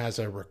not as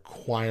a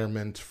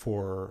requirement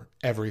for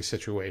every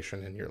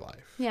situation in your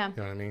life. Yeah. You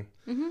know what I mean?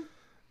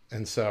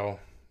 And so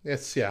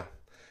it's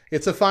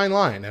a fine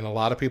line, and a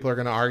lot of people are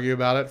going to argue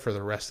about it for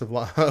the rest of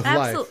life.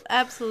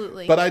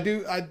 Absolutely. But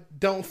I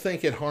don't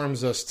think it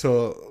harms us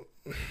to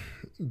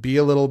be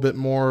a little bit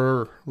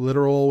more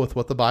literal with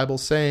what the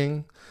Bible's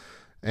saying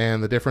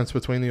and the difference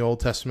between the Old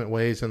Testament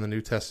ways and the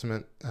New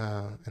Testament,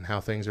 and how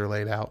things are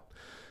laid out,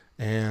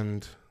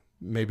 and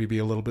maybe be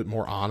a little bit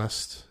more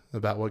honest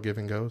about what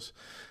giving goes.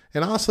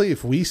 And honestly,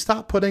 if we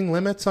stop putting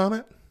limits on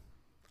it,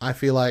 I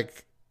feel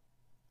like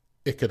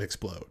it could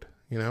explode,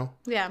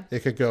 Yeah. It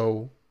could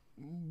go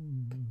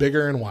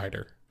bigger and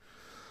wider.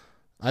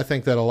 I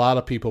think that a lot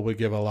of people would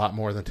give a lot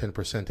more than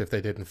 10% if they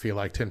didn't feel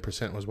like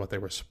 10% was what they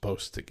were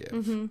supposed to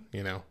give,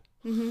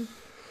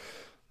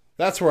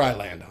 That's where I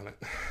land on it.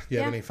 Do you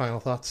have any final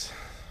thoughts?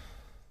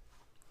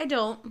 I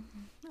don't.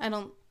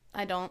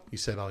 You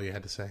said all you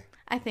had to say?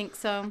 I think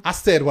so. I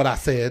said what I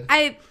said.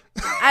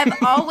 I've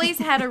always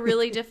had a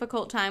really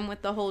difficult time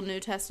with the whole New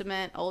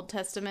Testament, Old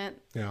Testament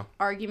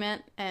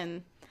argument,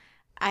 and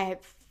I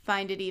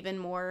find it even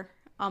more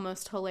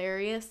almost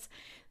hilarious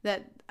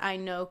that I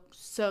know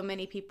so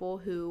many people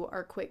who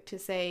are quick to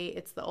say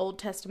it's the Old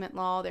Testament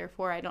law,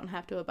 therefore I don't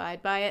have to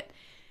abide by it,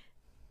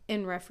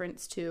 in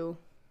reference to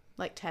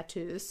like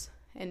tattoos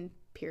and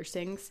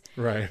piercings.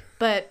 Right.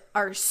 But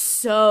are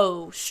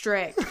so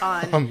strict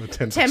on the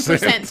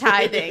 10%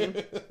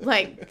 tithing.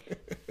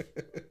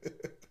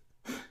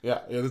 Yeah,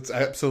 it's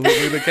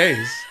absolutely the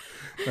case.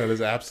 That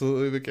is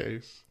absolutely the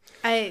case.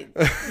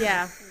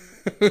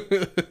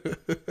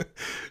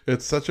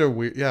 It's such a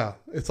weird,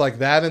 it's like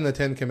that and the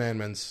 10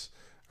 Commandments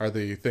are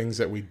the things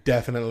that we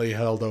definitely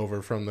held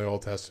over from the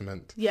Old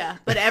Testament. Yeah,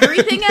 but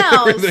everything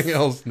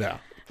else, no.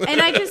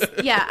 And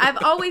I've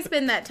always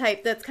been that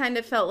type that's kind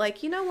of felt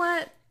like, you know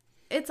what?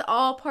 It's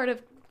all part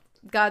of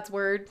God's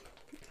word.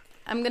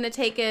 I'm going to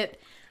take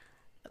it.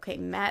 Okay,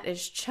 Matt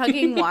is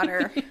chugging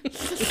water.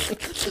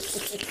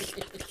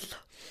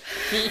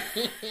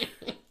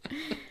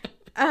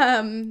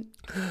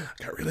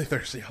 Got really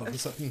thirsty all of a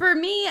sudden. For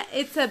me,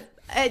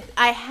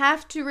 I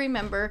have to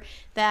remember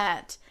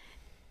that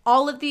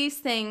all of these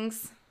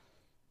things,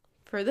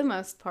 for the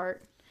most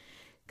part,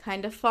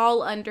 kind of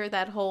fall under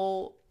that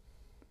whole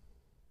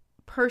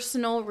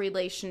personal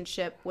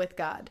relationship with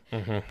God,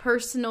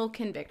 personal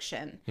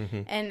conviction.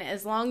 And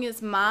as long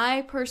as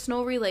my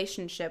personal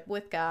relationship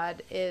with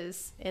God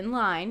is in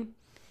line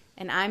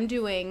and I'm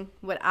doing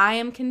what I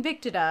am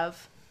convicted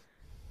of,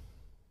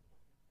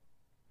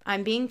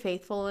 I'm being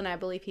faithful, and I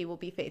believe he will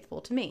be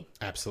faithful to me.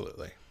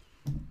 Absolutely.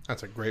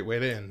 That's a great way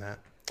to end that.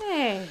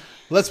 Hey.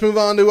 Let's move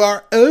on to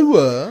our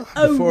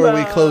before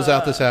we close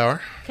out this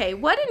hour. Okay,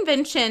 what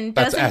invention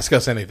That's doesn't... Ask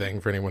Us Anything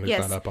for anyone who's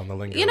Yes. not up on the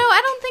lingo. You know,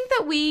 I don't think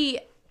that we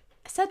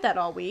said that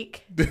all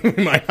week.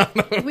 We might not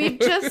know. We've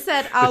just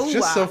said AUA. It's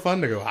just so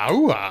fun to go,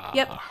 AUA.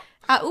 Yep.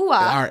 AUA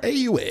Our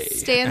AUA.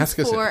 stands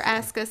for Anything.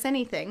 Ask Us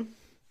Anything.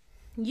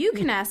 You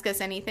can ask us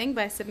anything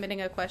by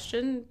submitting a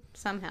question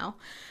somehow.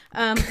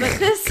 But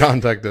this...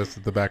 Contact us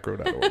at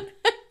thebackrow.org.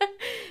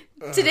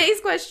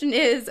 Today's question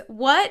is,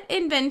 what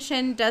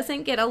invention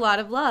doesn't get a lot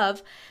of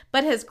love,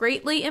 but has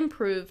greatly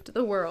improved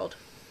the world?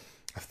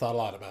 I've thought a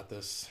lot about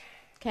this.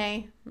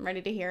 Okay, I'm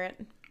ready to hear it.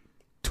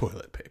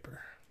 Toilet paper.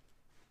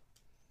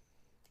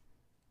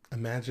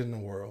 Imagine a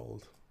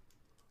world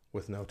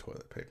with no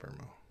toilet paper,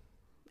 Mo.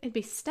 It'd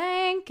be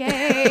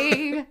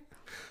stanky.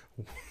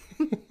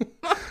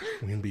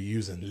 We'd be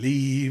using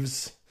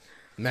leaves,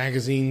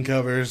 magazine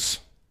covers.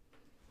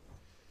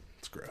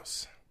 It's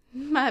gross.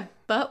 My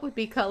butt would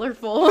be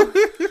colorful.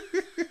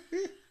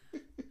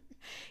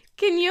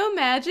 Can you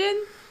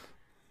imagine,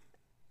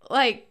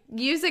 like,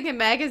 using a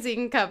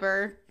magazine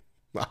cover?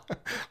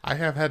 I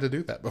have had to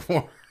do that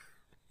before.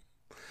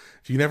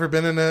 Have you never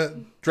been in a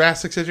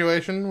drastic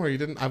situation where you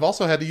didn't? I've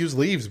also had to use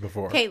leaves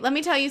before. Okay, let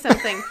me tell you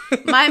something.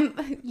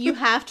 You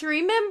have to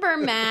remember,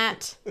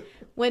 Matt,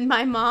 when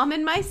my mom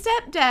and my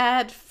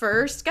stepdad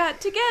first got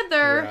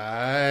together,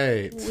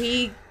 Right.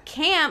 we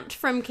camped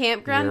from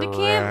campground You're to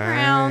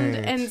campground,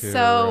 right, and you're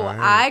so right.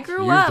 I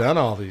grew You've up. done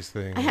all these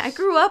things. I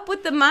grew up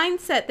with the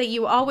mindset that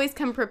you always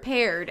come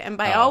prepared, and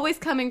by always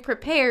coming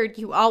prepared,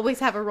 you always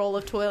have a roll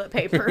of toilet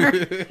paper.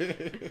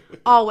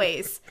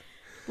 Always.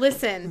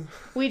 Listen,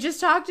 we just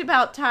talked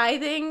about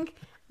tithing.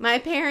 My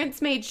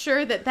parents made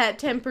sure that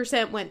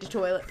 10% went to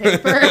toilet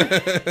paper.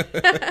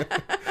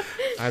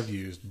 I've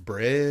used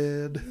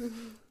bread.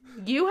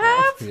 You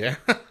have? Yeah.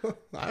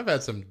 I've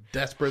had some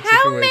desperate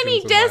situations. How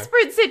many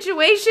desperate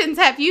situations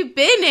have you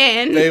been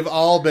in? They've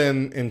all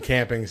been in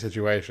camping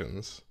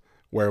situations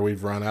where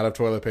we've run out of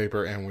toilet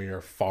paper and we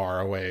are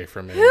far away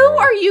from it. Who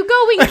are you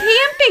going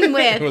camping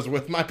with? It was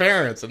with my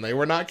parents, and they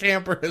were not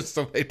campers,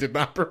 so they did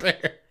not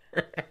prepare.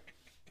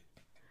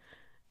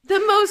 The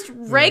most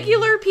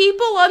regular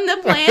people on the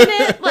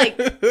planet? Like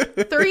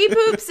 3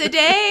 poops a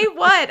day?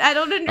 What? I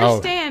don't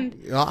understand.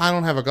 Oh, well, I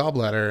don't have a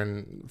gallbladder,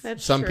 and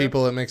That's some true.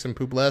 people it makes them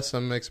poop less,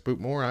 some makes poop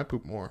more. I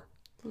poop more.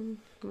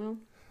 Well,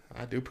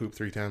 I do poop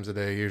 3 times a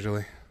day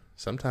usually,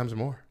 sometimes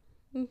more.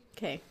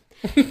 okay.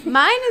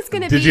 Mine is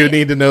going to be... Did you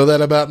need to know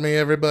that about me,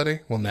 everybody?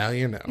 Well, now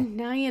you know.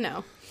 Now you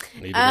know.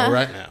 Need to know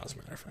right now, as a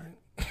matter of fact.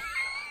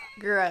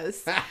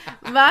 Gross.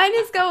 Mine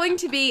is going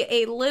to be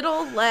a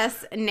little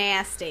less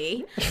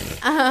nasty.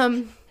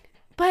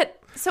 But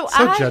so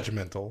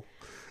judgmental.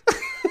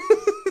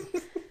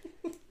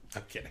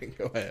 I'm kidding.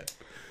 Go ahead.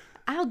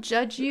 I'll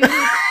judge you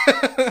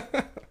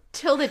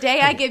till the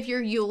day I give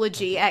your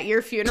eulogy at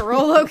your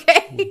funeral,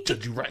 okay?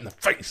 Judge you right in the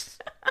face.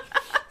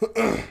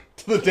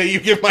 Till the day you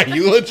give my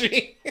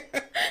eulogy.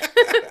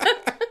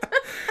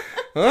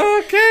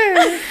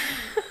 Okay.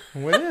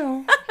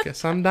 Well,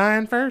 guess I'm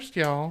dying first,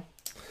 y'all.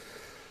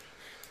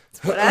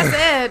 That's what I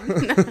said.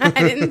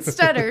 I didn't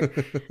stutter.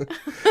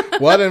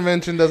 What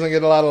invention doesn't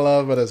get a lot of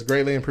love but has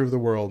greatly improved the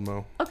world,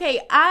 Mo?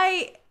 Okay,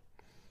 I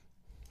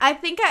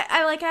think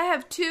I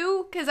have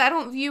 2 because I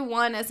don't view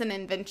one as an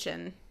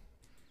invention.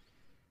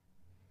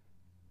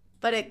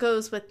 But it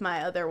goes with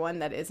my other one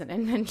that is an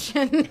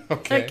invention.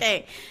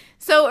 Okay.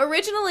 So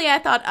originally I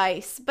thought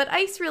ice, but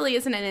ice really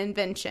isn't an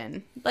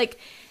invention. Like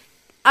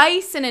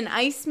ice in an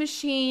ice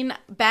machine,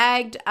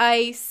 bagged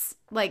ice,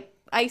 like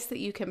ice that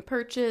you can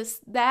purchase,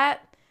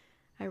 that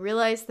I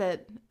realized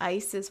that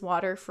ice is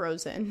water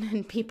frozen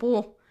and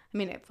people, I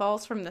mean, it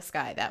falls from the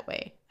sky that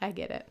way. I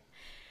get it.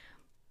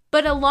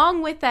 But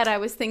along with that, I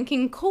was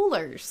thinking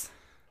coolers.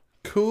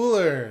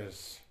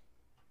 Coolers.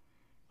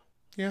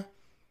 Yeah.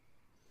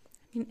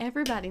 I mean,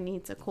 everybody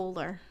needs a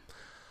cooler.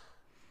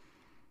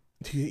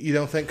 You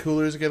don't think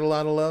coolers get a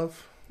lot of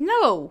love?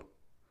 No.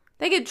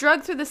 They get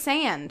drugged through the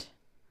sand.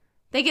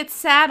 They get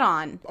sat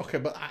on. Okay,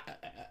 but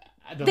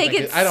I don't They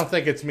think get I don't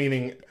think it's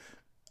meaning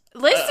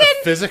Listen.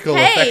 physical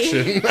hey.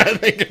 affection. I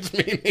think it's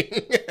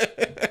meaning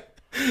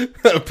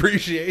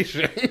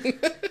appreciation.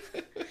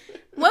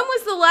 When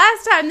was the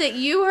last time that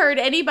you heard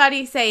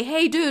anybody say,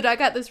 "Hey, dude, I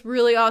got this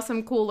really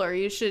awesome cooler.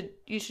 You should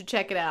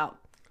check it out."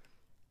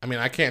 I mean,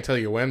 I can't tell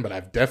you when, but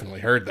I've definitely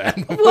heard that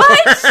before.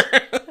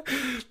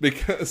 What?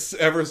 Because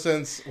ever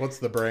since, what's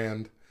the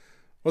brand?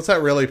 What's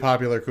that really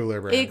popular cooler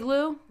brand?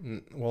 Igloo?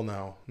 Well,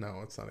 no,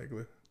 it's not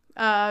Igloo.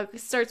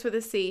 Starts with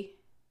a C.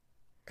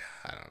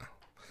 I don't know.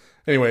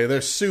 Anyway,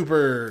 they're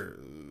super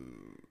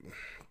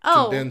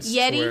condensed.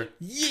 Yeti?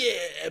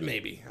 Yeah,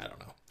 maybe. I don't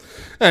know.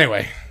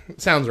 Anyway,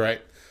 sounds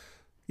right.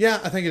 Yeah,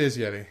 I think it is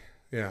Yeti.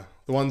 Yeah.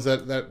 The ones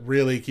that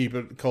really keep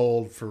it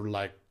cold for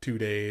like 2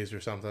 days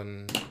or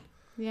something.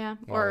 Yeah.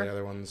 Or the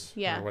other ones.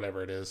 Yeah. Or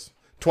whatever it is.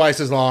 Twice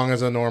as long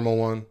as a normal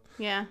one.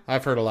 Yeah.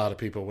 I've heard a lot of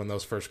people when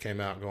those first came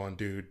out going,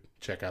 dude,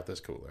 check out this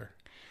cooler.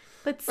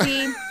 But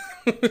see,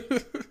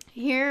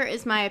 here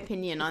is my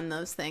opinion on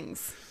those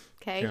things.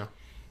 Okay? Yeah.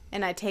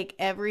 And I take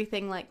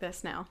everything like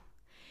this now.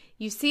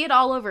 You see it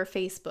all over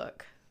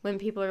Facebook when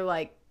people are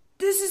like,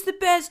 this is the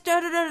best, da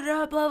da da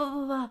da, blah, blah,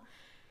 blah, blah.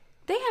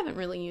 They haven't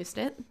really used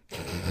it.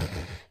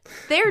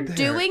 They're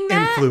doing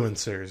that.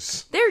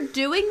 Influencers. They're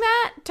doing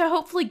that to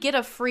hopefully get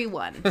a free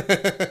one.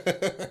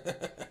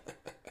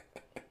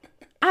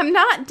 I'm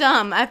not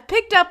dumb. I've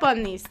picked up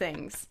on these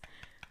things.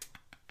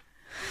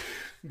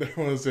 There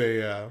was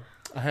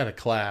I had a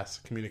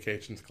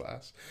communications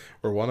class,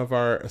 where one of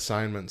our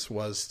assignments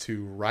was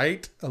to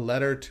write a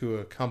letter to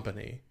a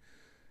company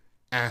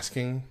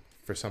asking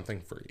for something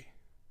free.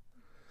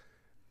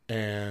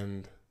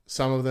 And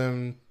some of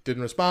them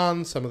didn't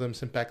respond. Some of them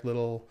sent back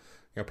little,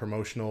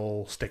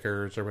 promotional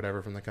stickers or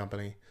whatever from the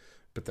company.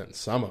 But then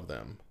some of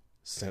them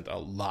sent a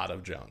lot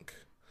of junk,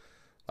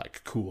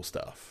 like cool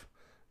stuff.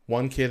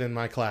 One kid in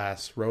my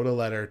class wrote a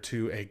letter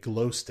to a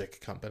glow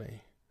stick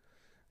company.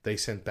 They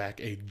sent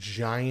back a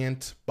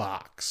giant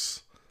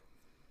box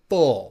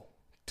full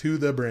to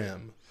the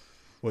brim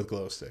with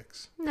glow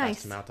sticks. Nice.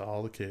 Passed them out to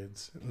all the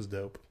kids. It was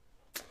dope.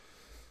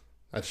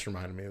 That just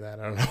reminded me of that.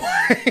 I don't know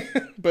why.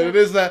 But it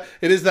is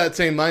that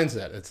same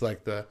mindset. It's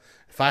like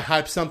if I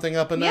hype something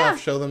up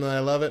enough, show them that I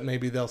love it,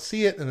 maybe they'll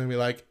see it and then be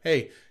like,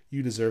 hey,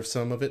 you deserve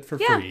some of it for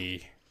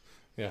free.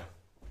 Yeah.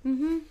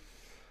 Mm-hmm.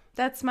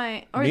 That's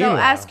or they'll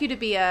ask you to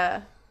be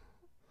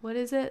what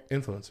is it?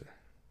 Influencer.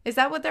 Is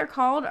that what they're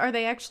called? Are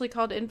they actually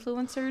called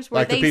influencers?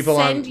 Where like they the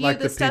send you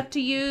the stuff to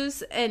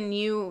use and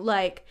you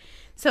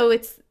so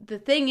it's, the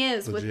thing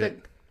is legit.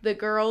 With the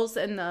girls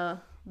and the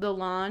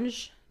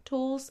lounge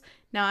tools.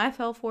 Now I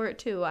fell for it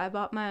too. I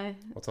bought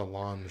What's a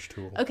lounge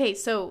tool? Okay,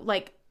 so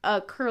like a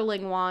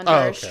curling wand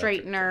or a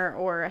straightener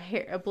or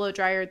a blow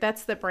dryer.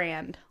 That's the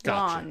brand.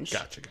 Lounge.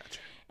 Gotcha.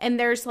 And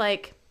there's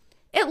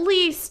at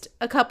least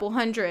a couple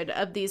hundred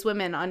of these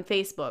women on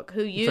Facebook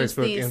who use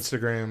these.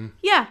 Instagram.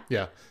 Yeah.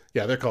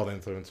 Yeah, they're called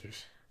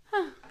influencers.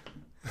 Huh.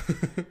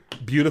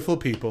 Beautiful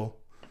people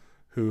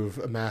who've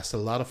amassed a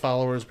lot of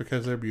followers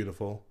because they're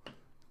beautiful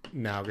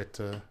now get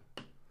to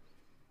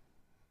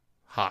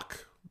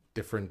hawk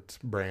different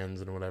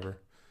brands and whatever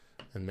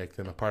and make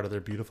them a part of their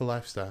beautiful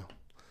lifestyle.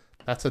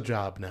 That's a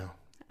job now.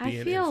 Be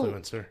an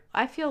influencer.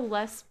 I feel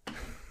less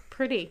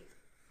pretty.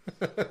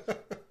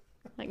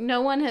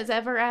 No one has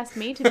ever asked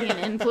me to be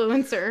an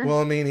influencer.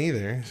 Well, me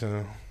neither,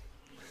 so...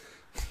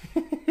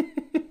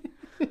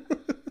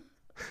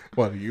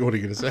 What are you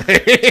going to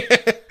say?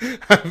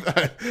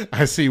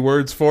 I see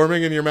words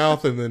forming in your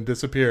mouth and then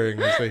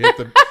disappearing as they hit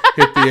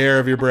the air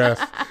of your breath.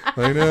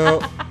 I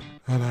know.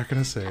 I'm not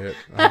going to say it.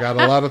 I got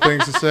a lot of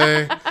things to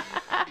say.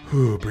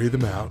 Ooh, breathe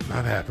them out.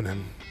 Not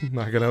happening. I'm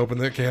not going to open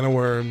that can of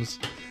worms.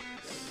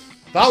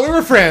 Thought we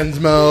were friends,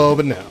 Mo,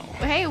 but no.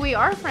 Hey, we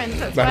are friends.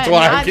 That's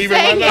why I'm keeping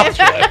my mouth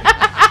shut.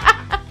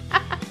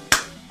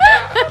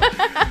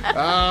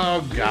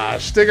 Oh,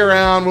 gosh. Stick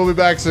around. We'll be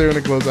back soon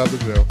to close out the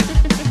show.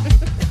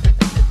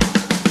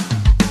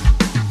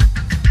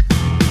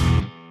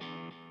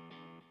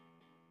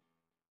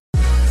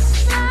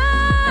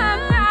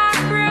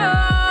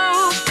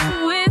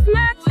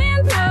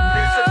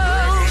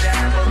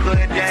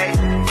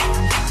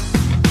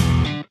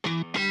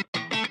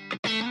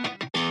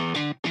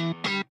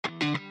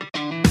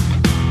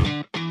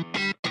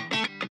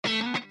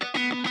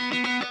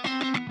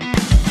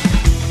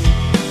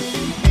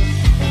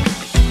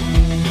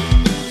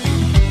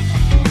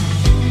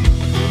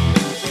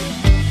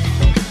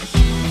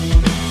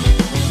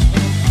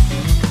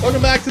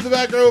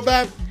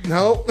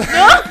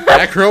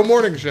 Back Row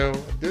Morning Show.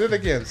 Did it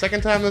again.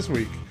 Second time this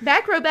week.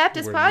 Back Row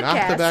Baptist We're Podcast.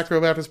 Not the Back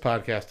Row Baptist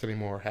Podcast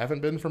anymore.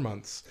 Haven't been for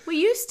months. We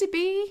used to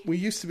be. We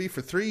used to be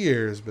for 3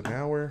 years, but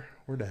now we're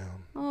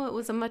down. Oh, it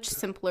was a much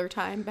simpler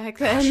time back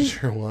then. Gosh, it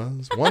sure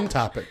was. One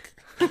topic.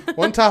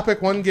 One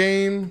topic, one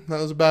game. That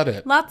was about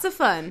it. Lots of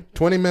fun.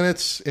 20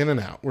 minutes in and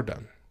out. We're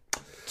done.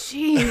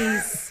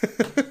 Jeez.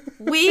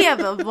 We have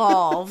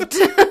evolved.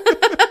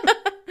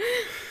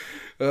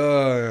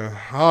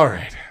 All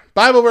right.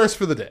 Bible verse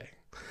for the day.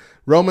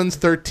 Romans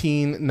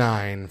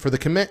 13:9. For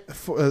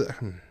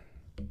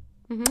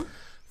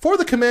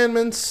the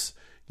commandments,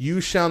 you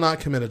shall not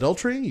commit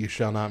adultery, you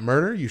shall not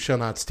murder, you shall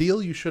not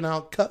steal, you shall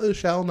not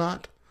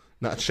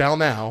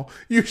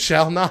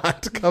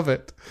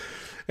covet.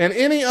 And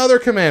any other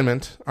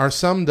commandment are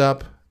summed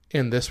up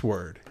in this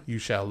word: you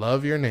shall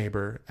love your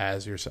neighbor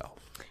as yourself.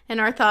 And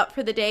our thought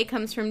for the day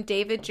comes from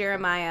David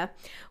Jeremiah.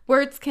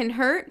 Words can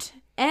hurt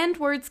and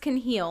words can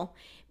heal.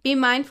 Be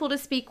mindful to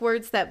speak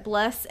words that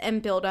bless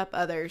and build up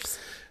others.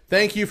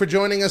 Thank you for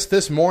joining us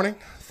this morning.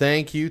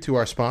 Thank you to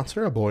our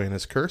sponsor, A Boy and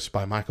His Curse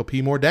by Michael P.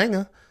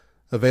 Mordanga.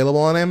 Available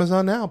on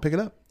Amazon now. Pick it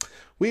up.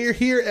 We are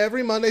here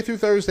every Monday through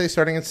Thursday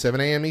starting at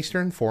 7 a.m.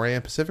 Eastern, 4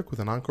 a.m. Pacific with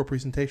an encore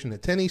presentation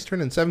at 10 Eastern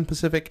and 7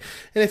 Pacific.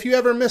 And if you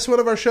ever miss one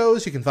of our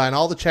shows, you can find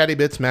all the chatty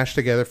bits mashed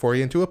together for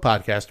you into a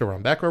podcast over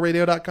on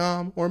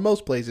backrowradio.com or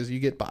most places you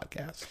get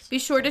podcasts. Be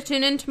sure to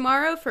tune in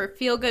tomorrow for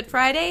Feel Good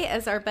Friday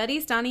as our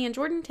buddies Donnie and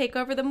Jordan take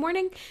over the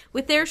morning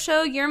with their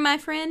show, You're My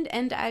Friend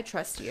and I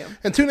Trust You.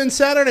 And tune in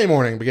Saturday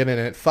morning beginning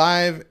at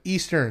 5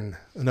 Eastern.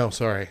 No,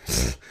 sorry.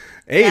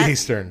 8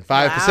 Eastern,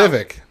 5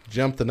 Pacific.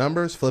 Jump the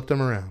numbers, flipped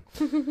them around.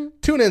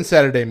 Tune in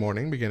Saturday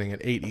morning, beginning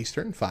at 8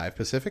 Eastern, 5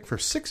 Pacific, for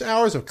 6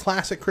 hours of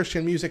classic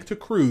Christian music to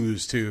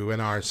cruise to in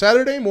our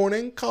Saturday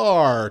morning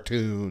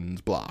cartoons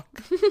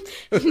block.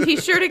 Be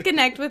sure to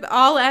connect with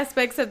all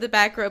aspects of the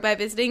Back Row by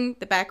visiting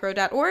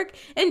thebackrow.org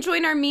and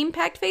join our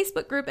meme-packed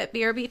Facebook group at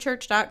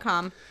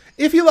brbchurch.com.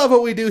 If you love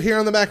what we do here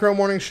on the Back Row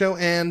Morning Show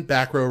and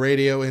Back Row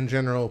Radio in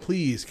general,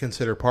 please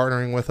consider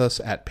partnering with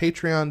us at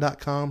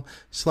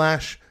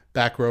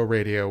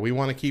patreon.com/backrowradio. We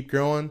want to keep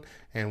growing,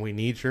 and we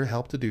need your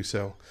help to do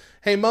so.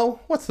 Hey, Mo,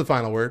 what's the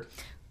final word?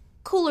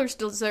 Coolers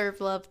deserve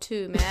love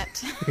too,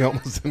 Matt. You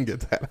almost didn't get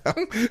that out.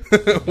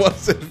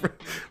 What's that?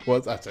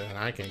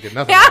 I can't get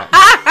nothing out.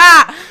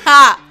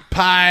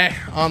 Pie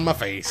on my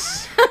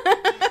face.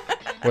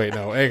 Wait,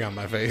 no, egg on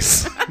my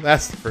face.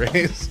 That's the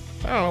phrase.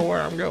 I don't know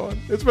where I'm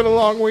going. It's been a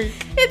long week.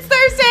 It's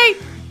Thursday.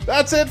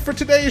 That's it for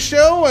today's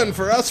show, and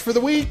for us for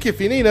the week.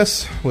 If you need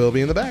us, we'll be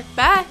in the back.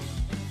 Bye.